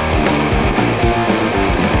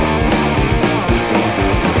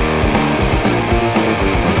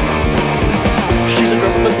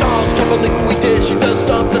 The stars can't believe what we did. She does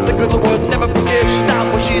stuff that the good Lord never forgives. She's not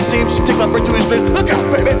what she seems. She takes my breath to his wrist. Look out,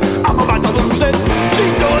 baby, I'm about to lose it.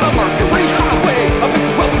 She's doing a Mercury highway. I picked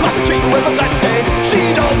her up like a chase forever that day.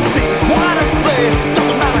 She doesn't seem quite a play.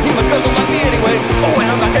 Doesn't matter, he my girl don't like me anyway. Oh, and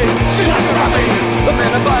I'm knocking, she likes to rob me. The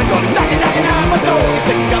man in black on knocking, knocking at my door. You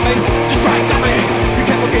think you got me? Just try to stop me. You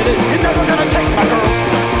can't forget it. You're never gonna take my girl.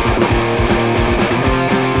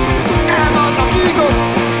 And I'm knocking girl.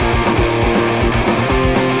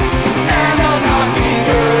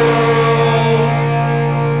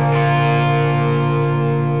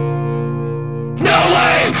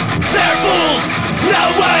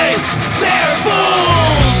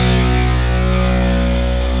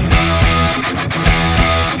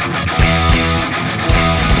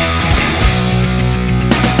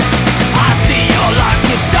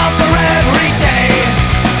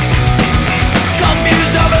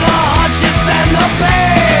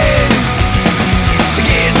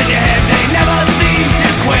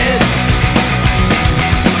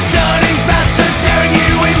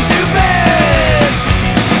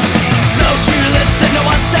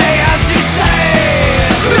 They have to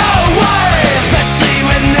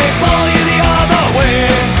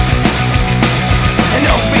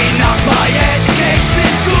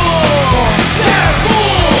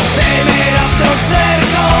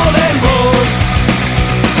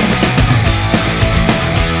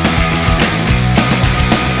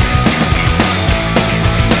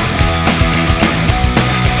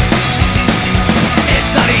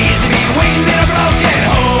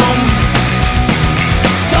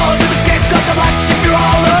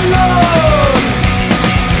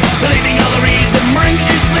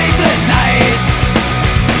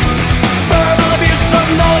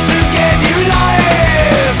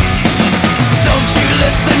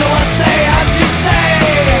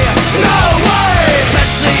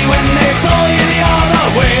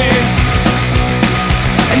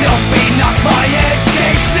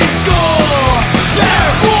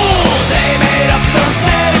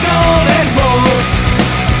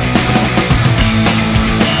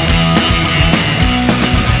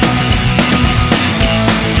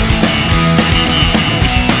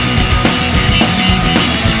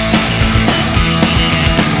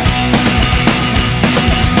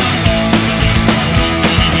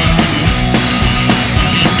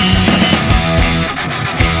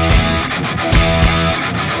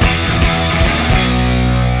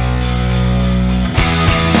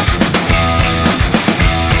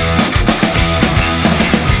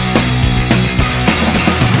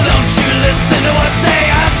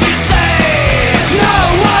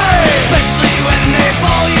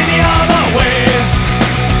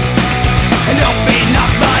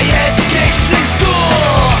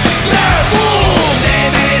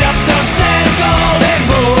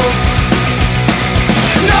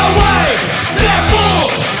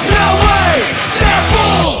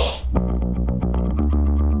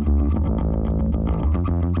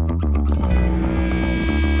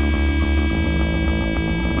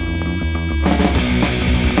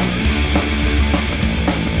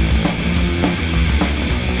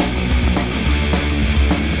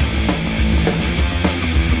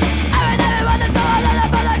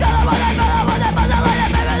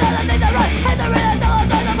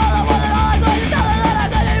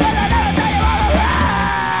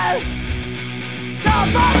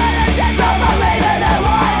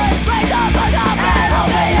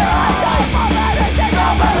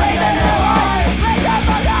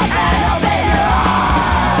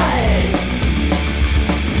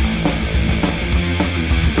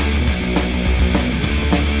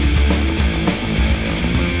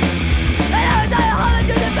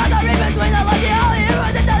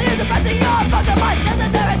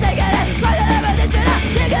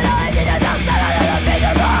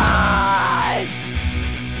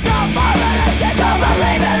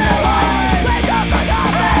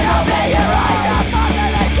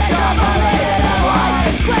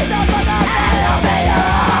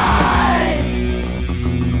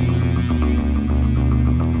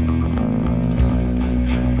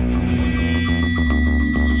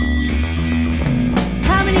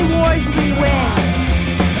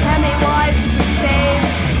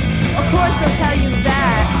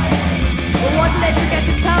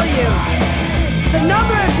The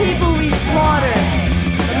number of people we slaughtered,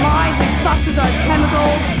 the minds we fucked with our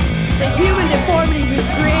chemicals, the human deformities we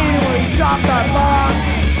created when we dropped our bombs.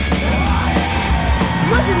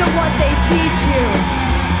 Listen to what they teach you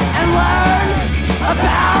and learn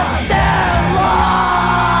about their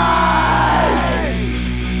lies.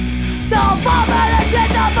 Don't fall for the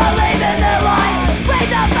shit, don't believe in their lies. Wake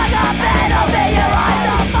the fuck up and open your eyes.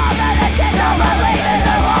 Don't fall for the shit, don't believe in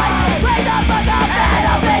their lies. Wake the fuck up and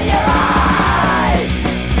open your eyes.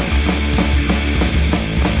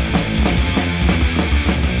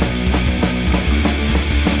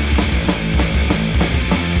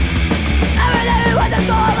 Every day we want to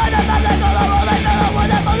go alone about the goal of all the fellow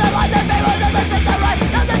wonderful the life that may want to listen to right.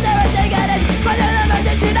 Not that there is thing in it, but in the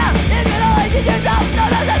message you know, you can only teach yourself, no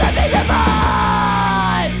less than the future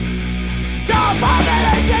mind. Don't fall for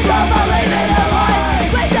the shit, don't believe in your life.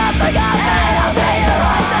 Wake the fuck up and open your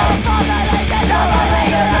eyes. Don't fall for the shit, don't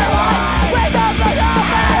believe in your life. Wake the fuck up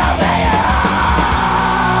and open your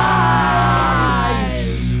eyes.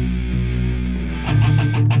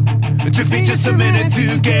 It took me just a minute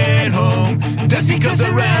to get home. That's because I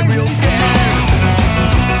ran real scared.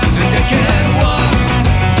 And I can't walk.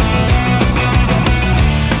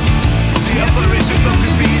 The operation felt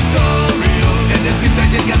to be so real. And it seems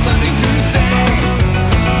like they got something to say.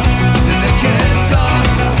 And I can't talk.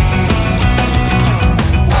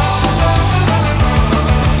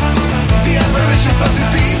 The operation felt to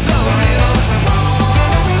be so real.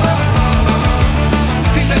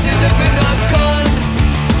 Seems like they've been not gone.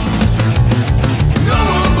 No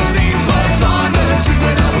one believes what I saw on the street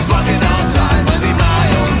when I was walking outside, minding my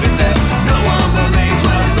own business. No one believes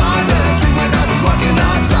what I saw on the street when I was walking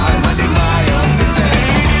outside, minding my own business.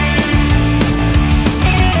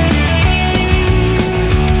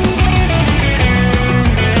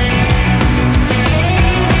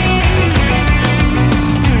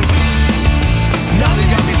 Now they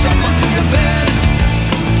got me strapped onto the bed.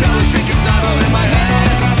 Tell the shrink it's not all in my head,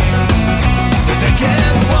 that they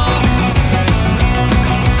can't walk.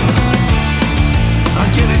 I'm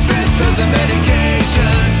giving stress pills and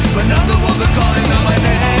medication, but now the walls are calling out my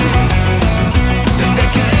name. The dead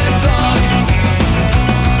can't talk.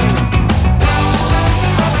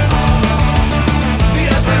 The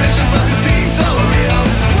operation felt to be so real.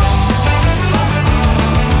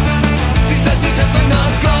 Seems like they're dead but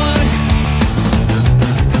not gone.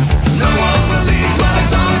 No one believes what I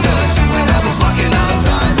saw on the street when I was walking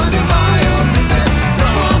outside, minding my own business. No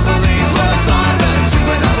one believes what I saw on the street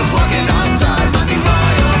when I was walking outside, minding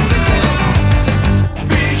my own business.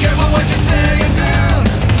 Be careful what you say and do.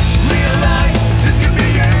 Realize this could be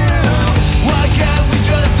you. Why can't we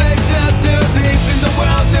just accept there are things in the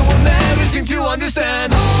world that we'll never seem to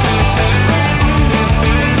understand?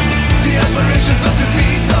 The operation felt to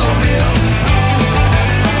be so real.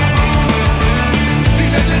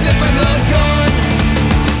 Seems like they're dead but not gone.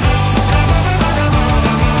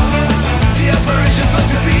 The operation felt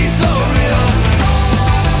to be so real.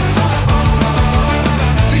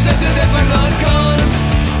 Seems like they're dead but not gone.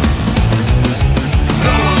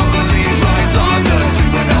 No one believes what I saw on the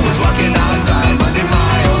street when I was walking outside, minding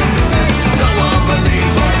my own business. No one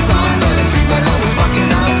believes what I saw on the street when I was walking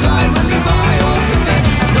outside, minding my own business.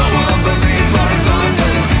 No one believes what I saw on the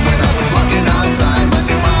street when I was walking outside,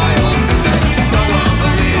 minding my own business. No one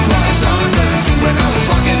believes what I saw on the street when I was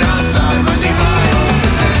walking outside, minding my own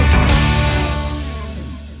business.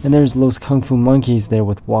 And there's Los Kung Fu Monkeys there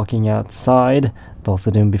with Walking Outside.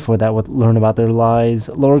 Thulsa Doom before that with Learn About Their Lies.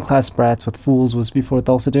 Lower Class Brats with Fools was before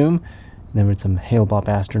Thulsa Doom. And then we had some Hale Bop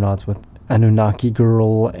Astronauts with Anunnaki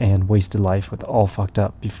Girl and Wasted Life with All Fucked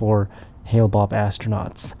Up before Hale Bop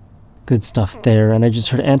Astronauts. Good stuff there. And I just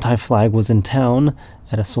heard Anti-Flag was in town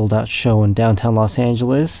at a sold-out show in downtown Los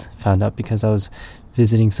Angeles. Found out because I was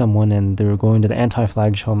visiting someone and they were going to the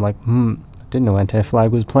Anti-Flag show. I'm like, didn't know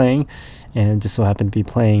Anti-Flag was playing. And it just so happened to be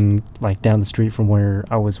playing like down the street from where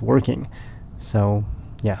I was working. So,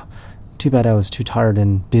 yeah. Too bad I was too tired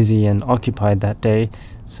and busy and occupied that day,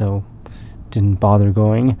 so didn't bother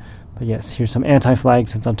going. But yes, here's some Anti-Flag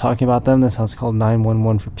since I'm talking about them. This song's called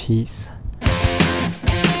 911 for Peace.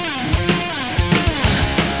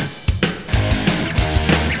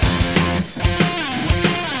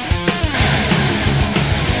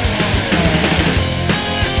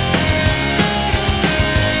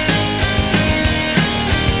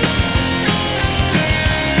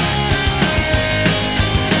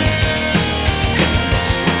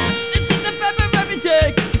 It's in the paper every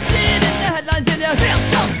day. You see it in the headlines and you feel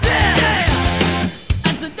so sick. Yeah.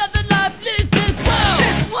 And so nothing life leaves this world.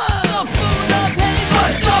 So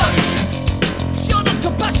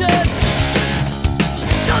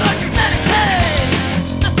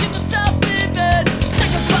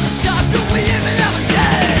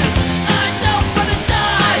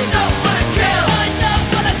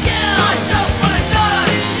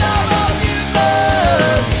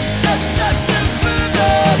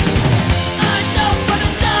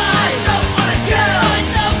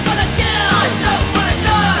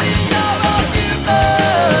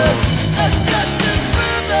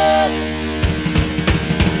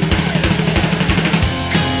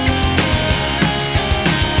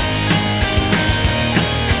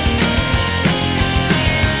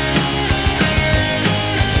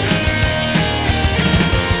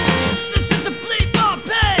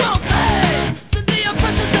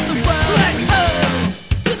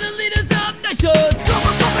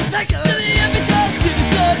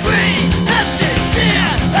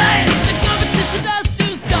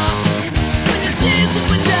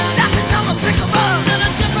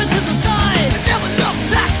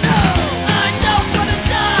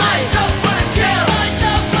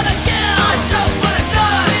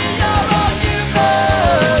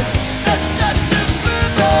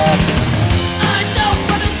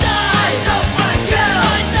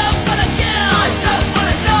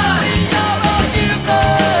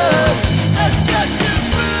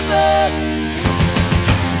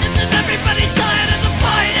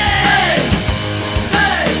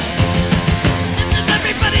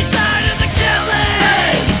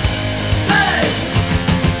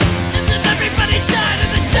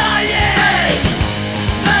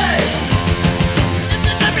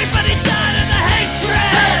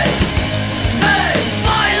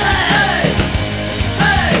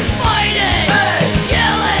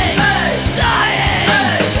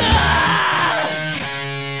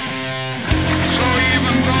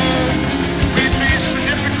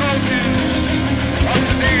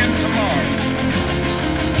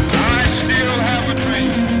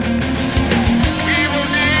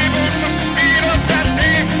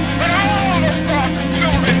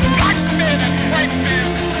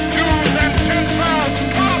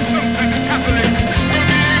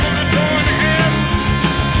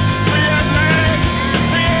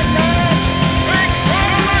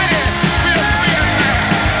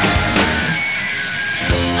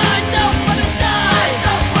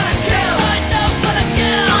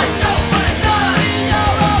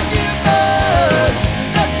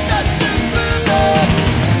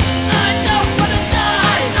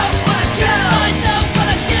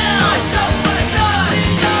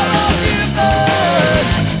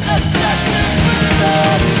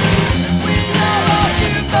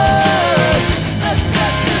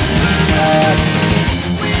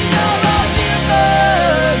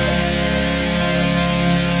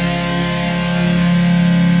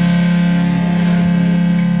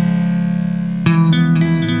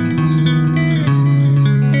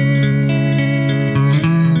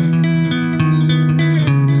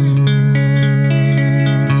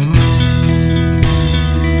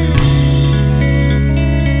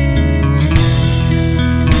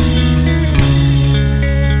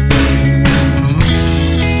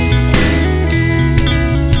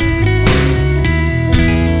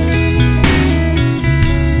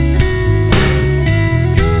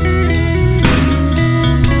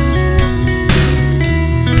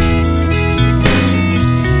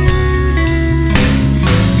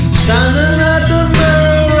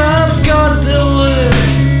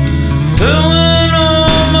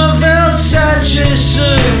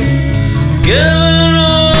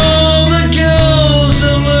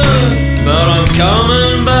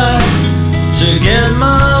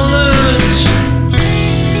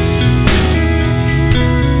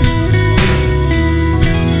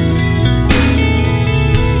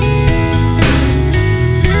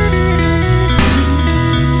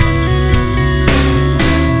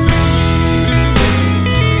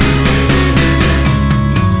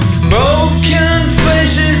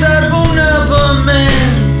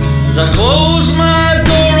I close my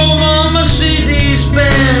door, oh mama, CD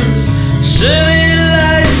spins. City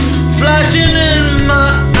lights flashing in my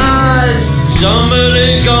eyes.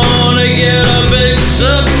 Somebody gonna get a big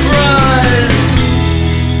surprise.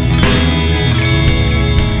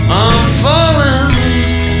 I'm falling.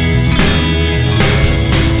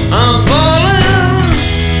 I'm falling.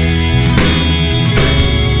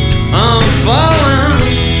 I'm falling.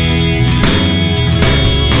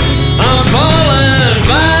 I'm falling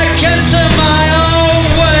back into my old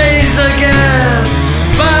ways again.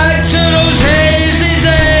 Back to those hazy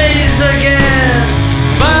days again.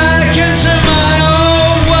 Back into my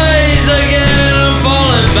old ways again. I'm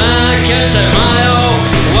falling back into my old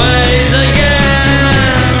ways again.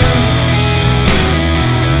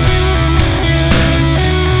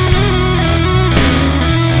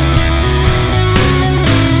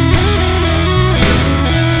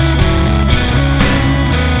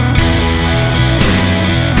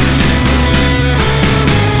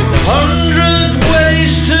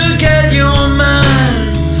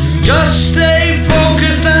 Just stay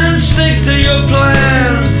focused and stick to your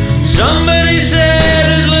plan. Somebody said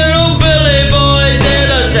it, little Billy boy did.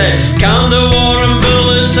 I say, count the war and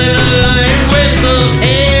bullets in a line, whistle's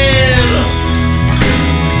head.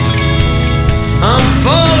 I'm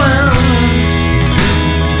falling.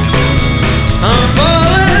 I'm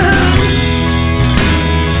falling.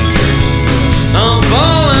 I'm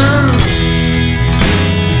falling.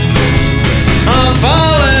 I'm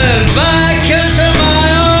falling back into my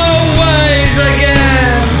old ways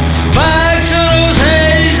again. Back to those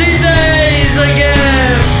hazy days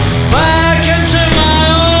again. Back into my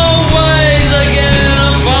old ways again.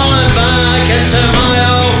 I'm falling back into my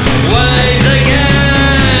old ways again.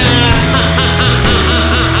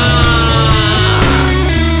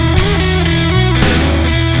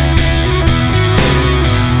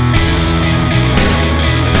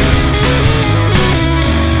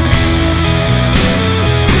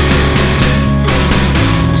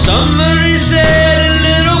 Somebody said a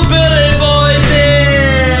little Billy boy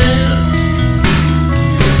did.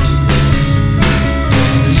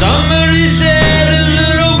 Somebody said a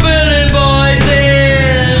little Billy boy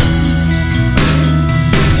did.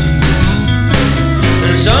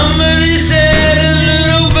 And somebody said a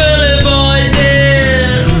little Billy boy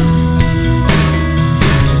did.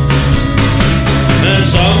 And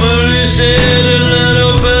somebody said a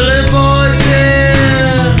little Billy boy did.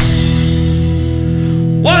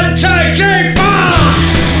 1, 2, 3, 4.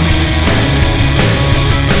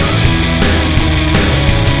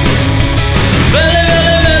 Billy,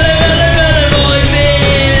 Billy, Billy, Billy, Billy boy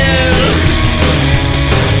did.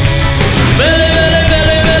 Billy, Billy,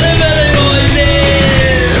 Billy, Billy, Billy boy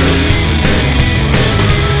did.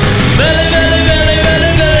 Billy, Billy, Billy,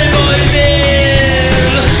 Billy, Billy boy did.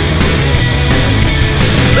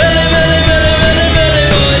 Billy, Billy, Billy, Billy, Billy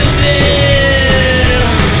boy did.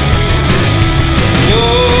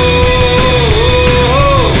 Whoa.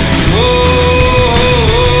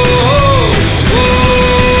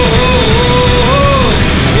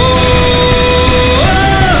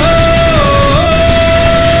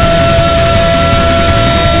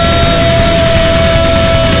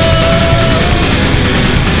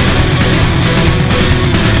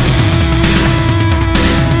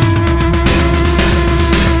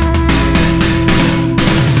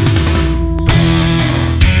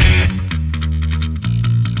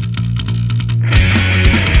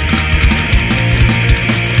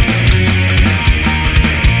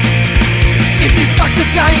 If this fucked a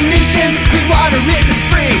dying nation, clean water isn't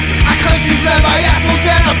free. Our countries ran my assholes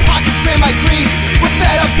and our pockets ran my greed. We're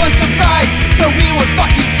fed a bunch of lies, so we won't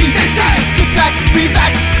fucking see. They say just sit back,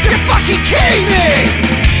 relax, you're fucking kidding me.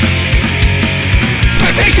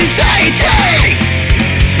 Perfect society.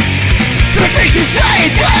 Perfect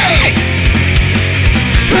society.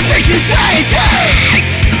 Perfect society.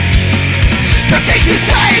 Perfect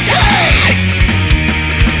society.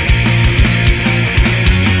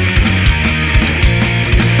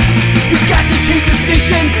 We got to change this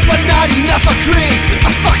nation, but not enough agree.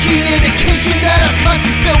 A fucking indication that our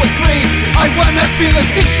country's filled with greed. I want mass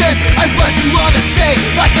realization, I want you all to say,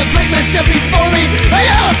 like a great man said before me, I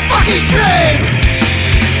have a fucking dream.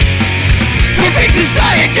 Perfect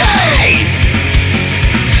society.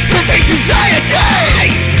 Perfect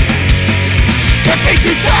society. Perfect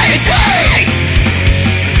society.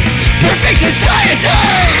 Perfect society.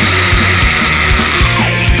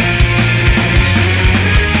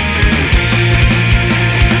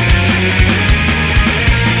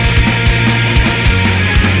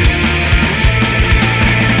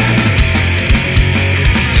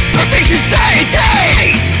 Perfect society.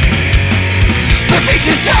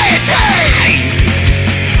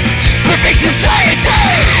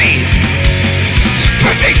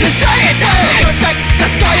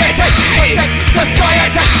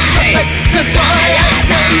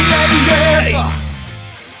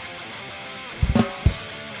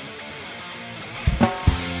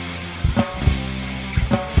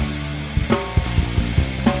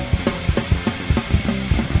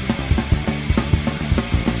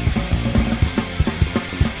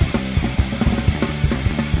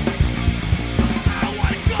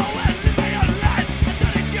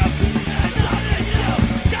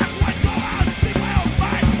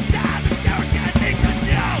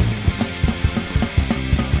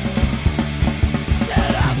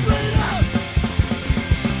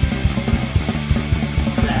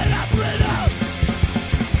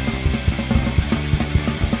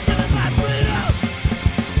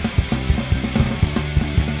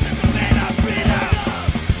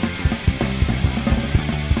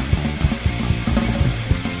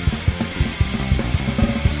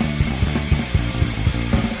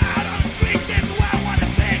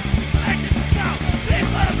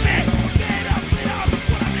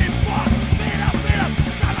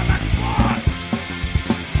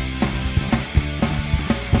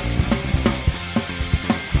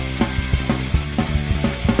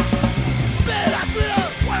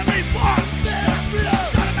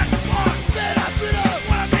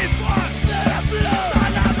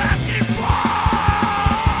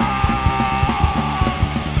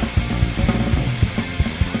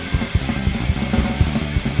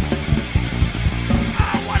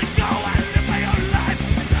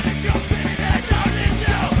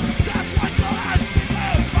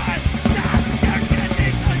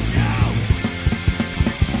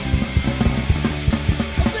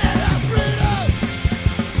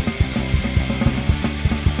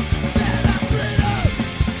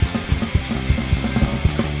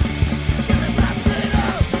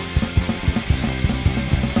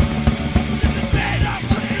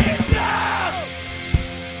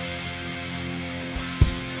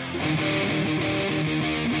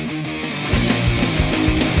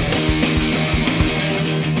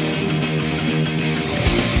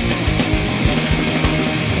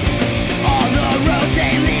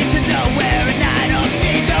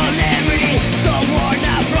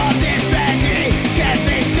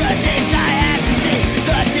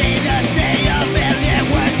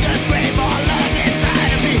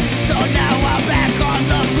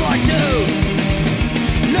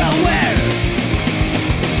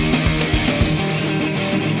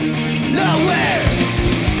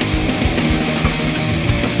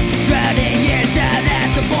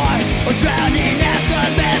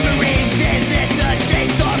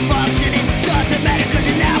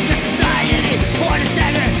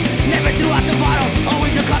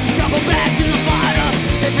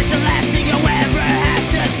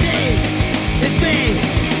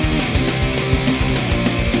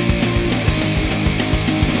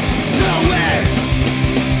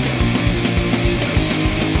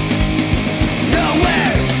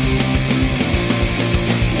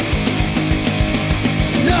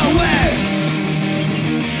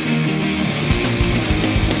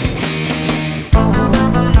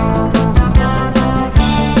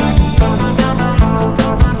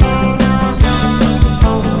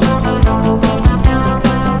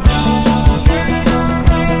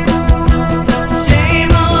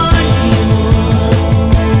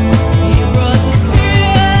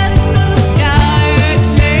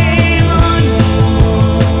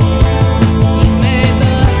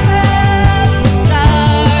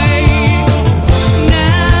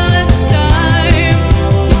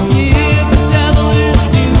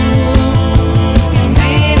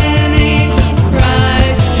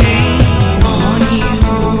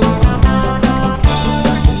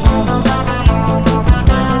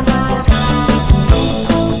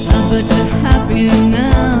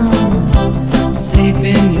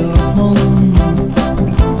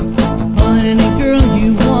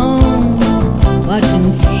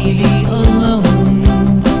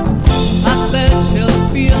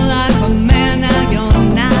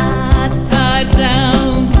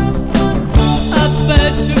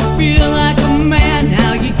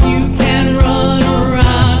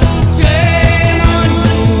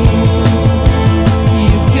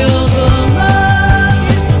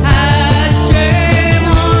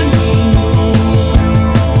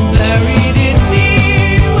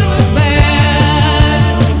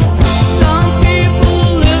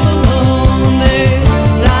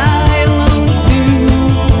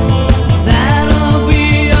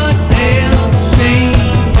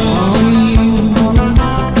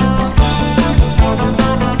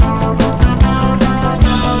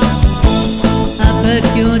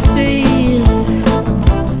 your days,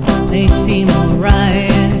 they seem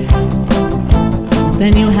alright.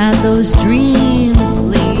 those dreams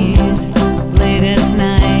lead late at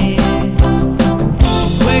night.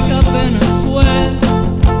 Wake up in a sweat,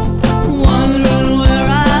 wondering where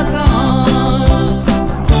I've gone.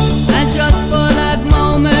 And just for that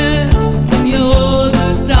moment, you're the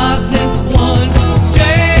darkness one.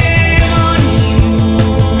 Shame on you.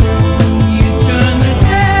 You turn the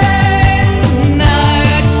day to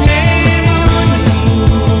night. Shame on you.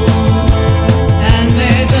 And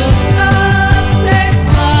may the stars take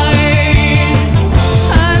flight.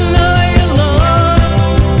 I know you're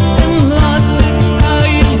lost, and lost is how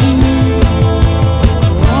you lose.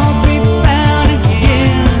 Won't be found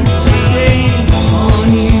again. Shame on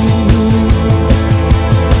you.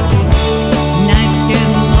 Nights get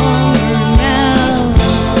longer now,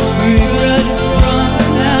 regrets stronger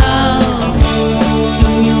now.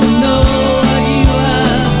 Soon you'll know what you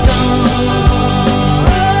have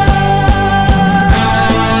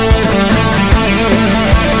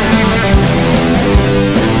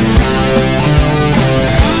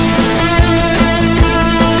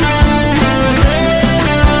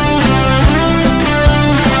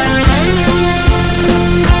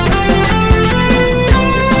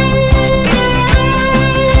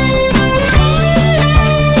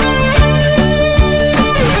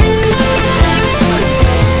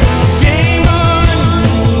Shame on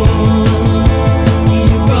you. You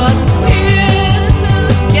brought the tears to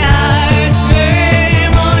the sky.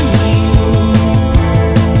 Shame on you.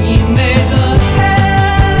 You made the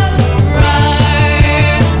heavens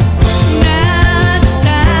right. Now it's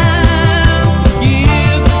time to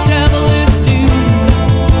give the devil his due.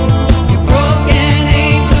 You broke an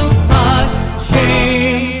angel's heart.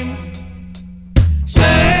 Shame.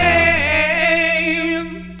 Shame.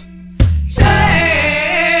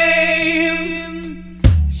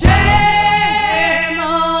 Shame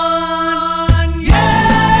on you.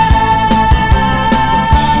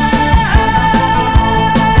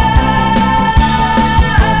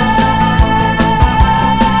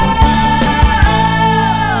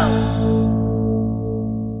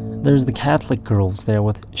 There's the Catholic Girls there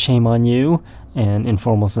with Shame on You, and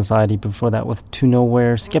Informal Society before that with To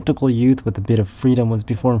Nowhere. Skeptical Youth with A Bit of Freedom was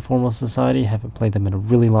before Informal Society. Haven't played them in a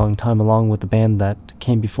really long time, along with the band that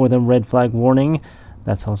came before them, Red Flag Warning.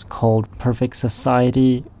 That song's called Perfect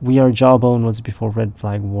Society. We Are Jawbone was before Red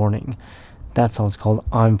Flag Warning. That song's called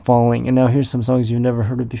I'm Falling. And now here's some songs you've never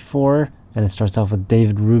heard of before, and it starts off with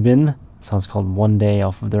David Rubin. The song's called One Day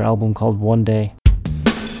off of their album called One Day.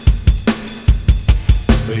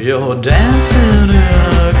 You're dancing in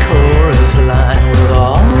a chorus line with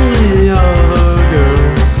all the other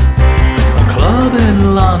girls. A club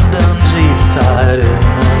in London's east side in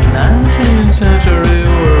a 19th century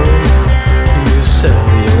world. You sell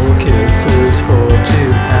your kisses for £2.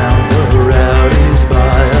 The rowdies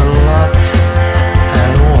buy a lot.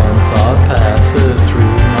 And one thought passes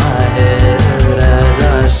through my head as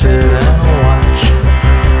I sit and watch.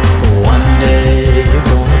 One day you're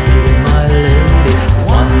gonna be my lady.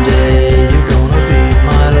 One day you're gonna be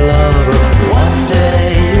my lover. One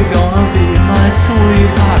day you're gonna be my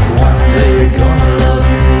sweetheart. One day you're gonna love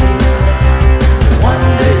me. One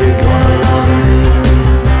day you're gonna love me.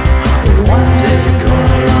 One day you're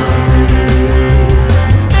gonna love me.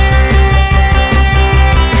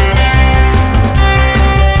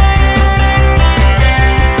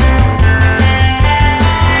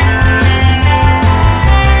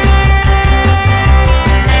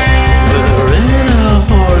 We're in a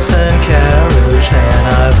horse and carriage, and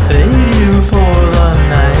I've paid you for the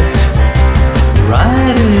night.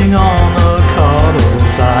 Riding on the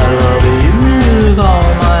cobbles, I love you with all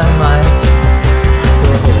my might.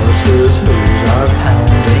 The horse's hooves are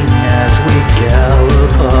pounding as we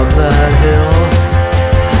gallop up that hill.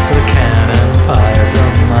 The cannon fires a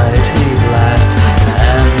mighty blast,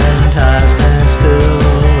 and then time stands still.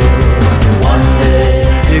 One day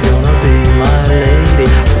you're gonna be my lady.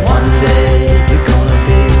 One day you're gonna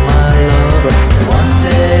be my lover. One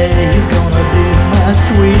day you're gonna be my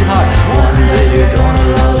sweetheart. One day you're gonna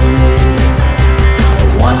love me.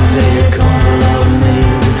 One day you're gonna love me.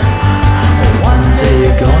 One day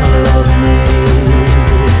you're gonna love me.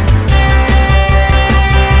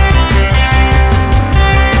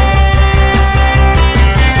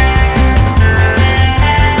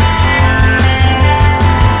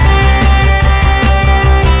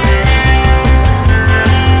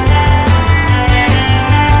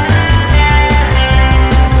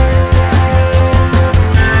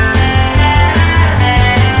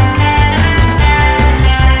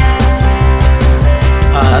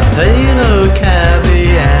 Pay the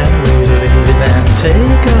cabbie and we leave and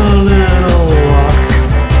take a little walk,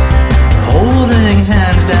 holding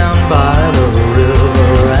hands down by the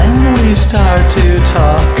river, and we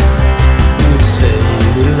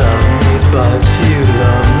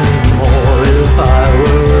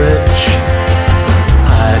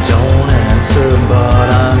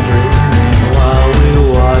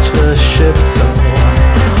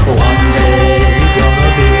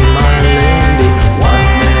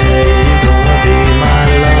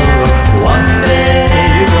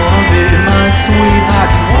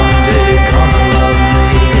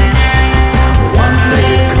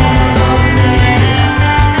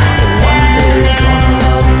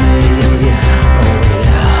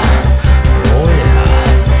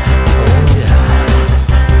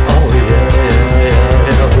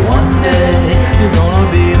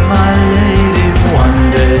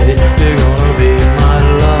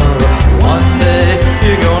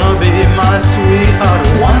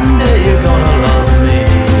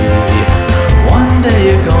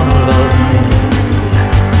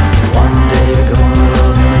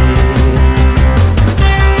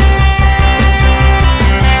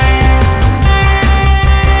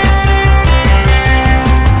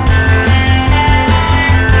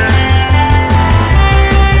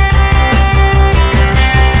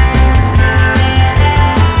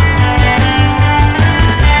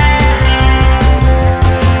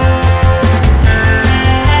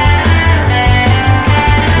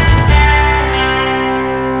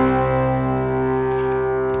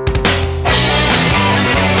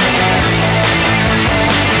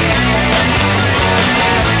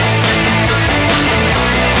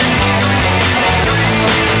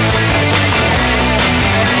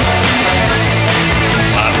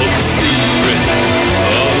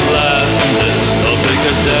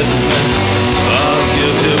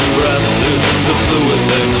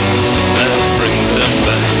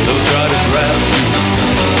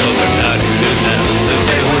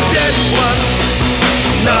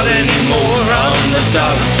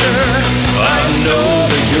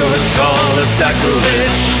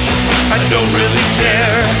don't really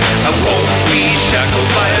care. I won't be shackled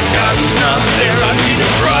by a God who's not there. I need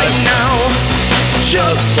her right now,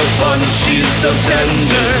 just for fun. She's so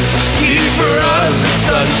tender, keep her out of the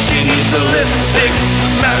sun. She needs a lipstick,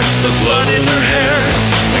 match the blood in her hair.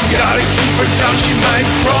 I gotta keep her down, she might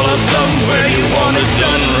crawl out somewhere. You want it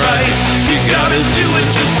done right, you gotta do it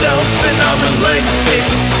yourself. And I'm a leg fix,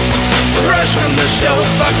 fresh from the shelf.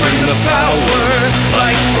 I bring the power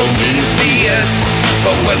like Prometheus.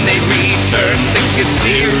 But when they return, things get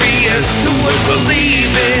serious. Who would believe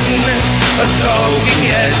in a talking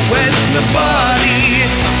head when the body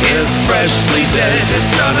is freshly dead? It's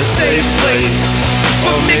not a safe place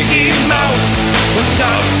for Mickey Mouse when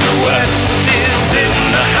Dr. West is in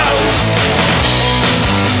the house.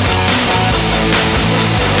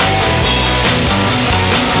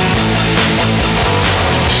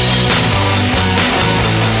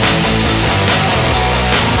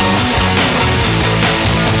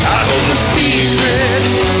 The secret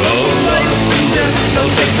of life and death.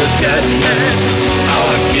 They'll take the dead man,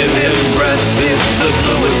 I'll give him breath. It's a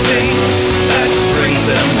fluid thing that brings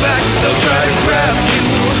them back. They'll try to grab you,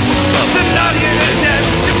 but they're not here to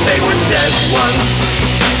dance. If they were dead once,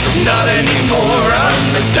 not anymore. I'm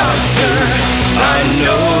the doctor, I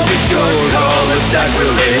know the code. Call it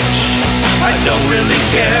sacrilege, I don't really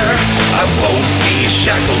care. I won't be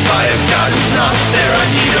shackled by a God who's not there. I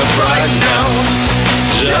need her right now,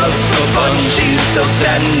 just for fun. She's so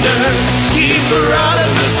tender, keep her out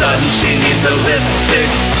of the sun. She needs a lipstick,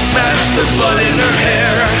 match the blood in her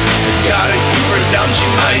hair. Gotta keep her down, she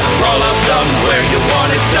might crawl out somewhere. You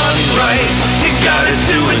want it done right, you gotta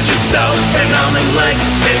do it yourself. And I'm in leg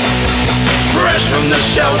fix, fresh from the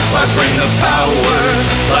shelf. I bring the power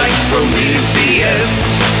like Prometheus.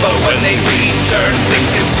 But when they return,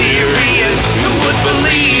 things get serious. Who would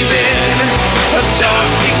believe in a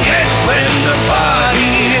talking head when the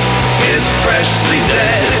body is freshly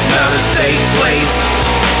dead? It's not a safe place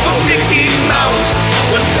for Mickey Mouse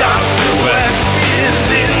when Dr. West is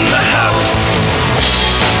in the house.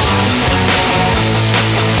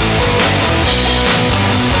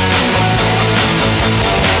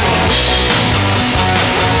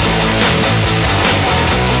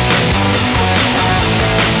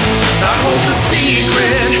 I hold the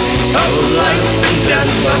secret of life and death.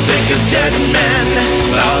 I'll take a dead man,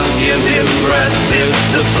 I'll give him breath.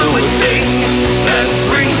 It's a fluid thing that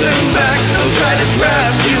brings them back. They'll try to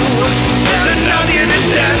grab you,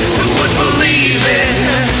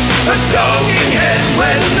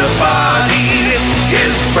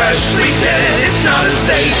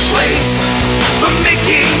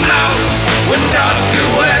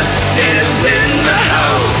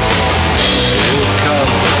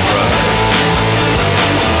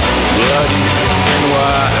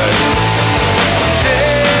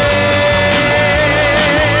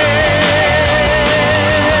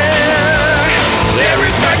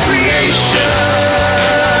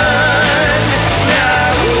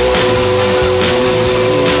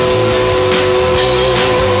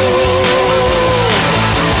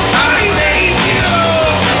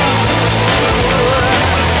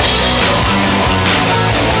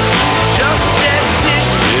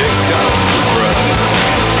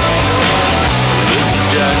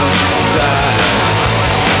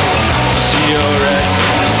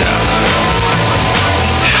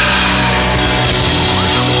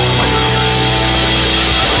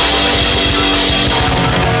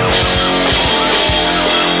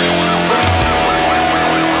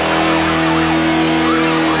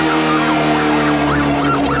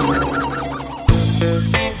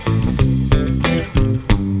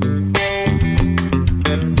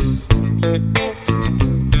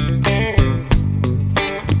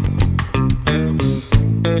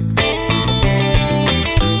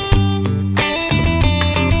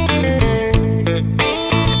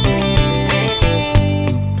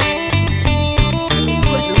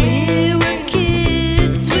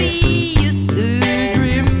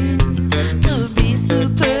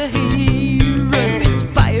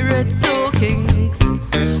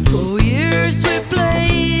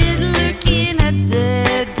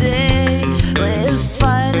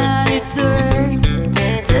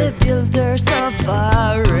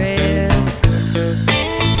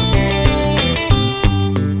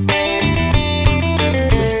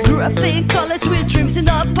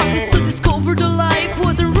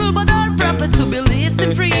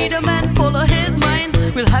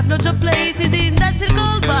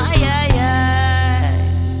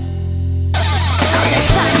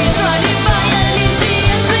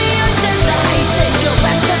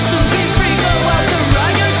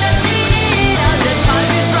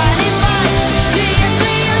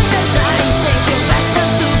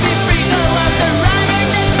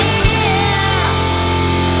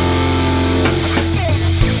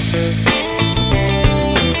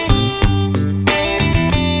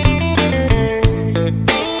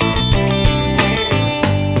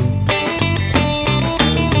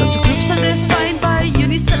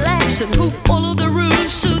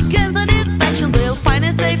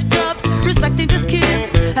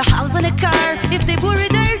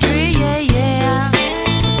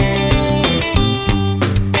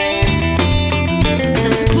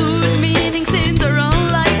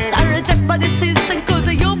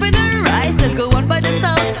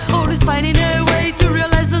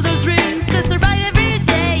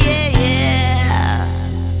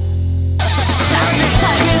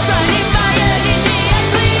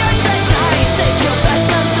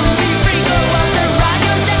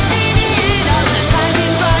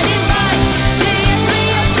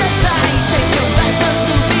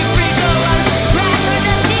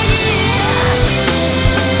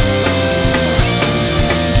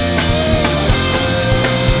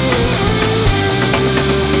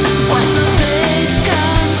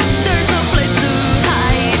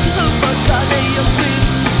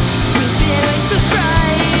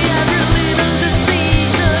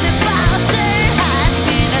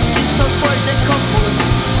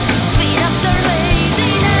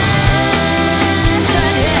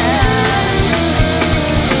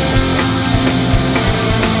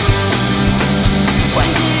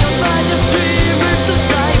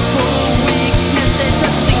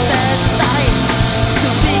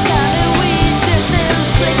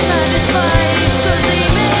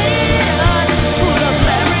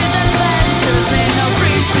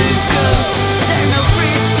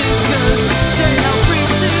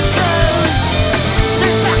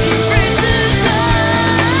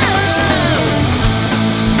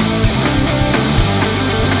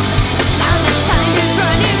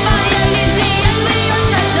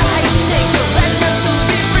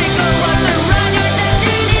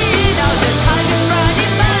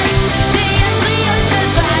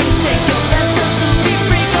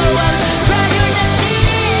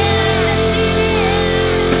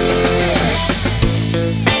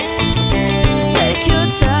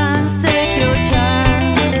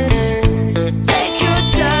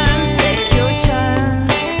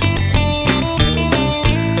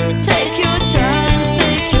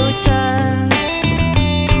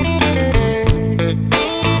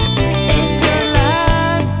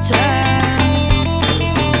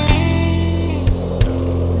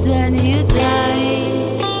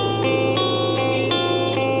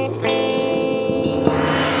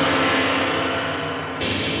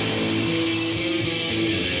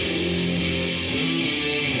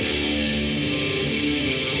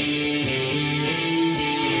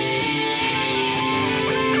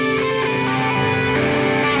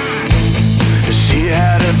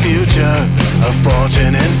 her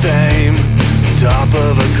fortune and fame, top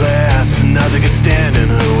of her class, nothing could stand in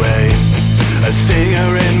her way. A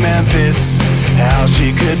singer in Memphis, how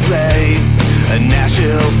she could play a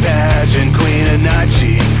national pageant queen, at night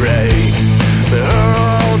she'd pray. But her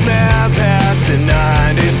old man passed in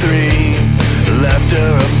 93, left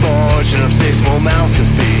her a fortune of 6 more mouths to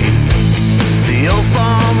feed. The old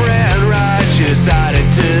farm ran right, she decided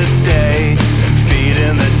to stay,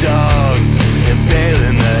 feeding the dogs and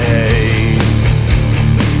baling the hay.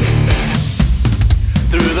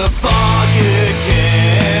 Through the fog you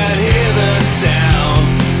can't hear the sound,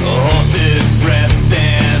 a horse's breath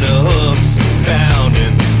and a hoof's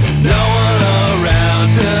pounding. No one around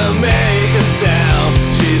to make a sound.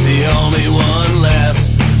 She's the only one left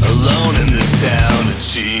alone in this town, and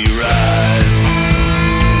she rides.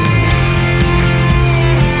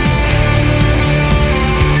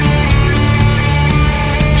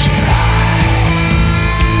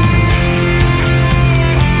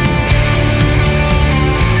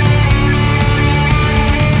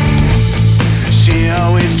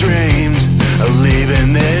 Dreamed of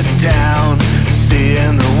leaving this town,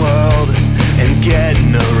 seeing the world and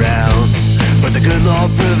getting around. But the good Lord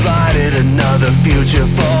provided another future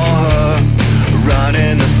for her,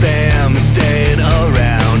 running the fam, staying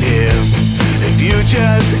around here. If you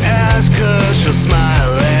just ask her, she'll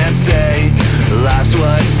smile and say, life's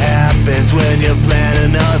what happens when you're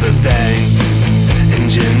planning other things. And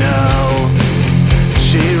you know,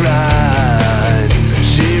 she rides,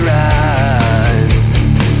 she rides.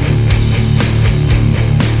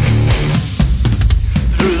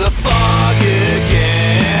 Through the fog you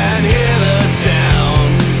can hear the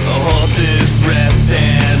sound, a horse's breath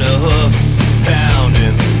and a hoof's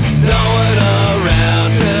pounding. No one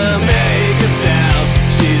around to make a sound.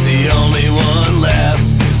 She's the only one left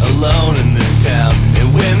alone in this town.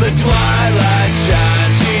 And when the twilight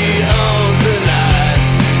shines, she owns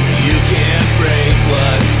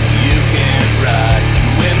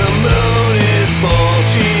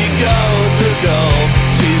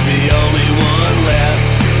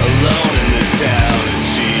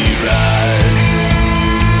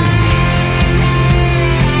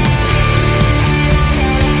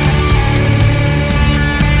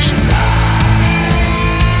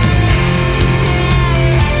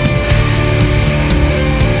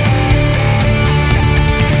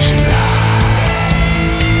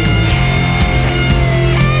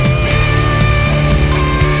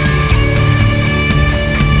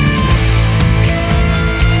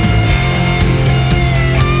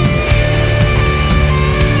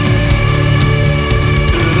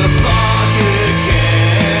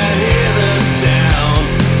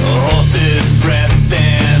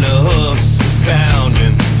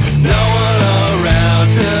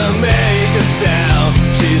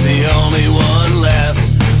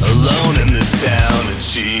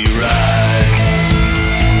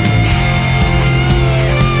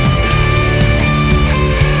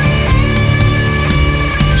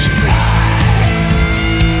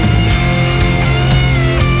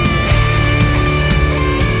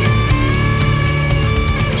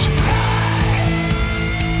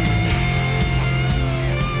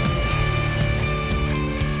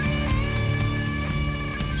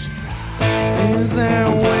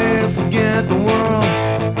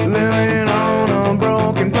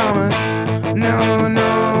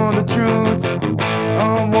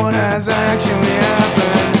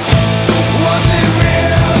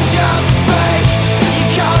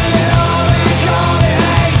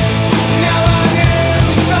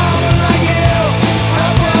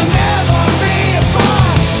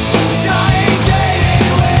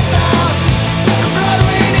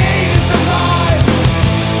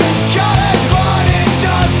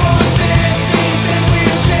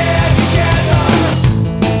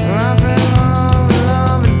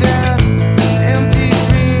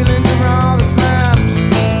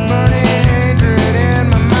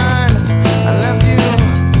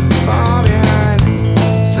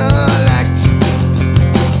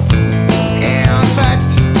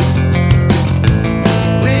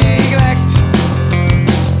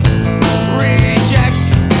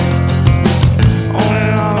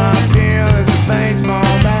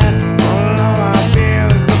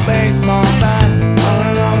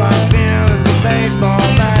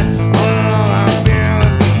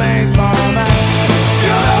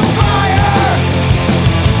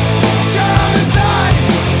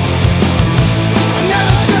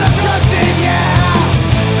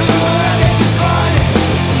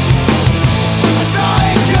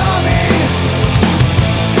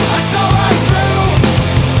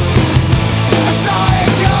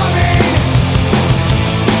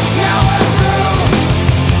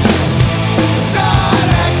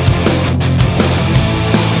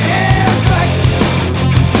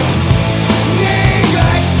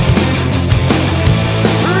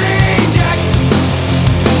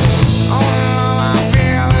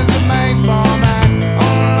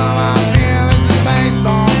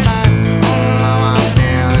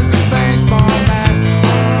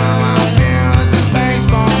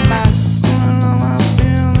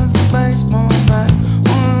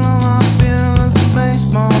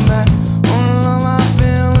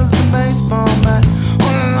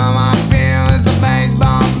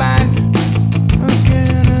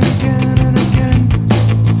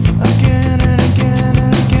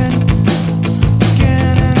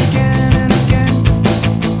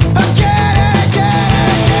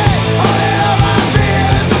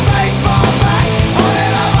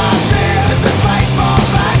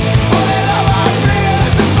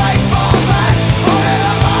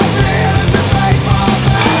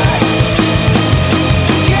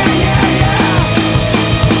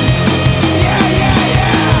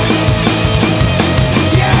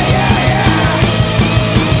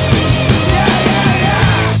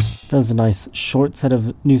was a nice short set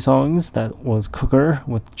of new songs. That was Cooker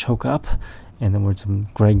with Choke Up, and then we had some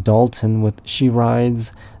Greg Dalton with She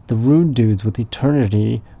Rides. The Rude Dudes with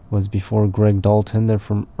Eternity was before Greg Dalton. They're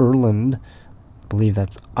from Ireland. I believe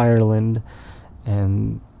that's Ireland.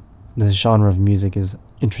 And the genre of music is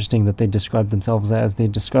interesting that they describe themselves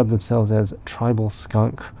as tribal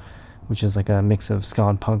skunk, which is like a mix of ska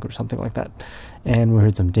and punk or something like that. And we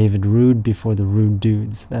heard some David Rude before the Rude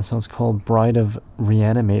Dudes. That song's called Bride of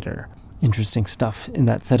Reanimator. Interesting stuff in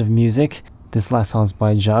that set of music. This last song's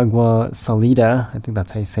by Jagua Salida. I think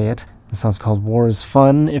that's how you say it. The song's called War is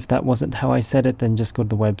Fun. If that wasn't how I said it, then just go to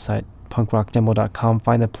the website, punkrockdemo.com,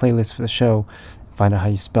 find the playlist for the show, find out how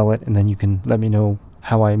you spell it, and then you can let me know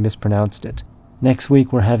how I mispronounced it. Next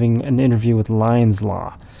week, we're having an interview with Lion's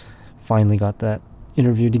Law. Finally got that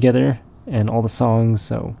interview together and all the songs,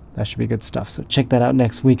 so that should be good stuff. So check that out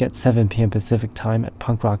next week at 7 p.m. Pacific time at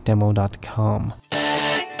punkrockdemo.com.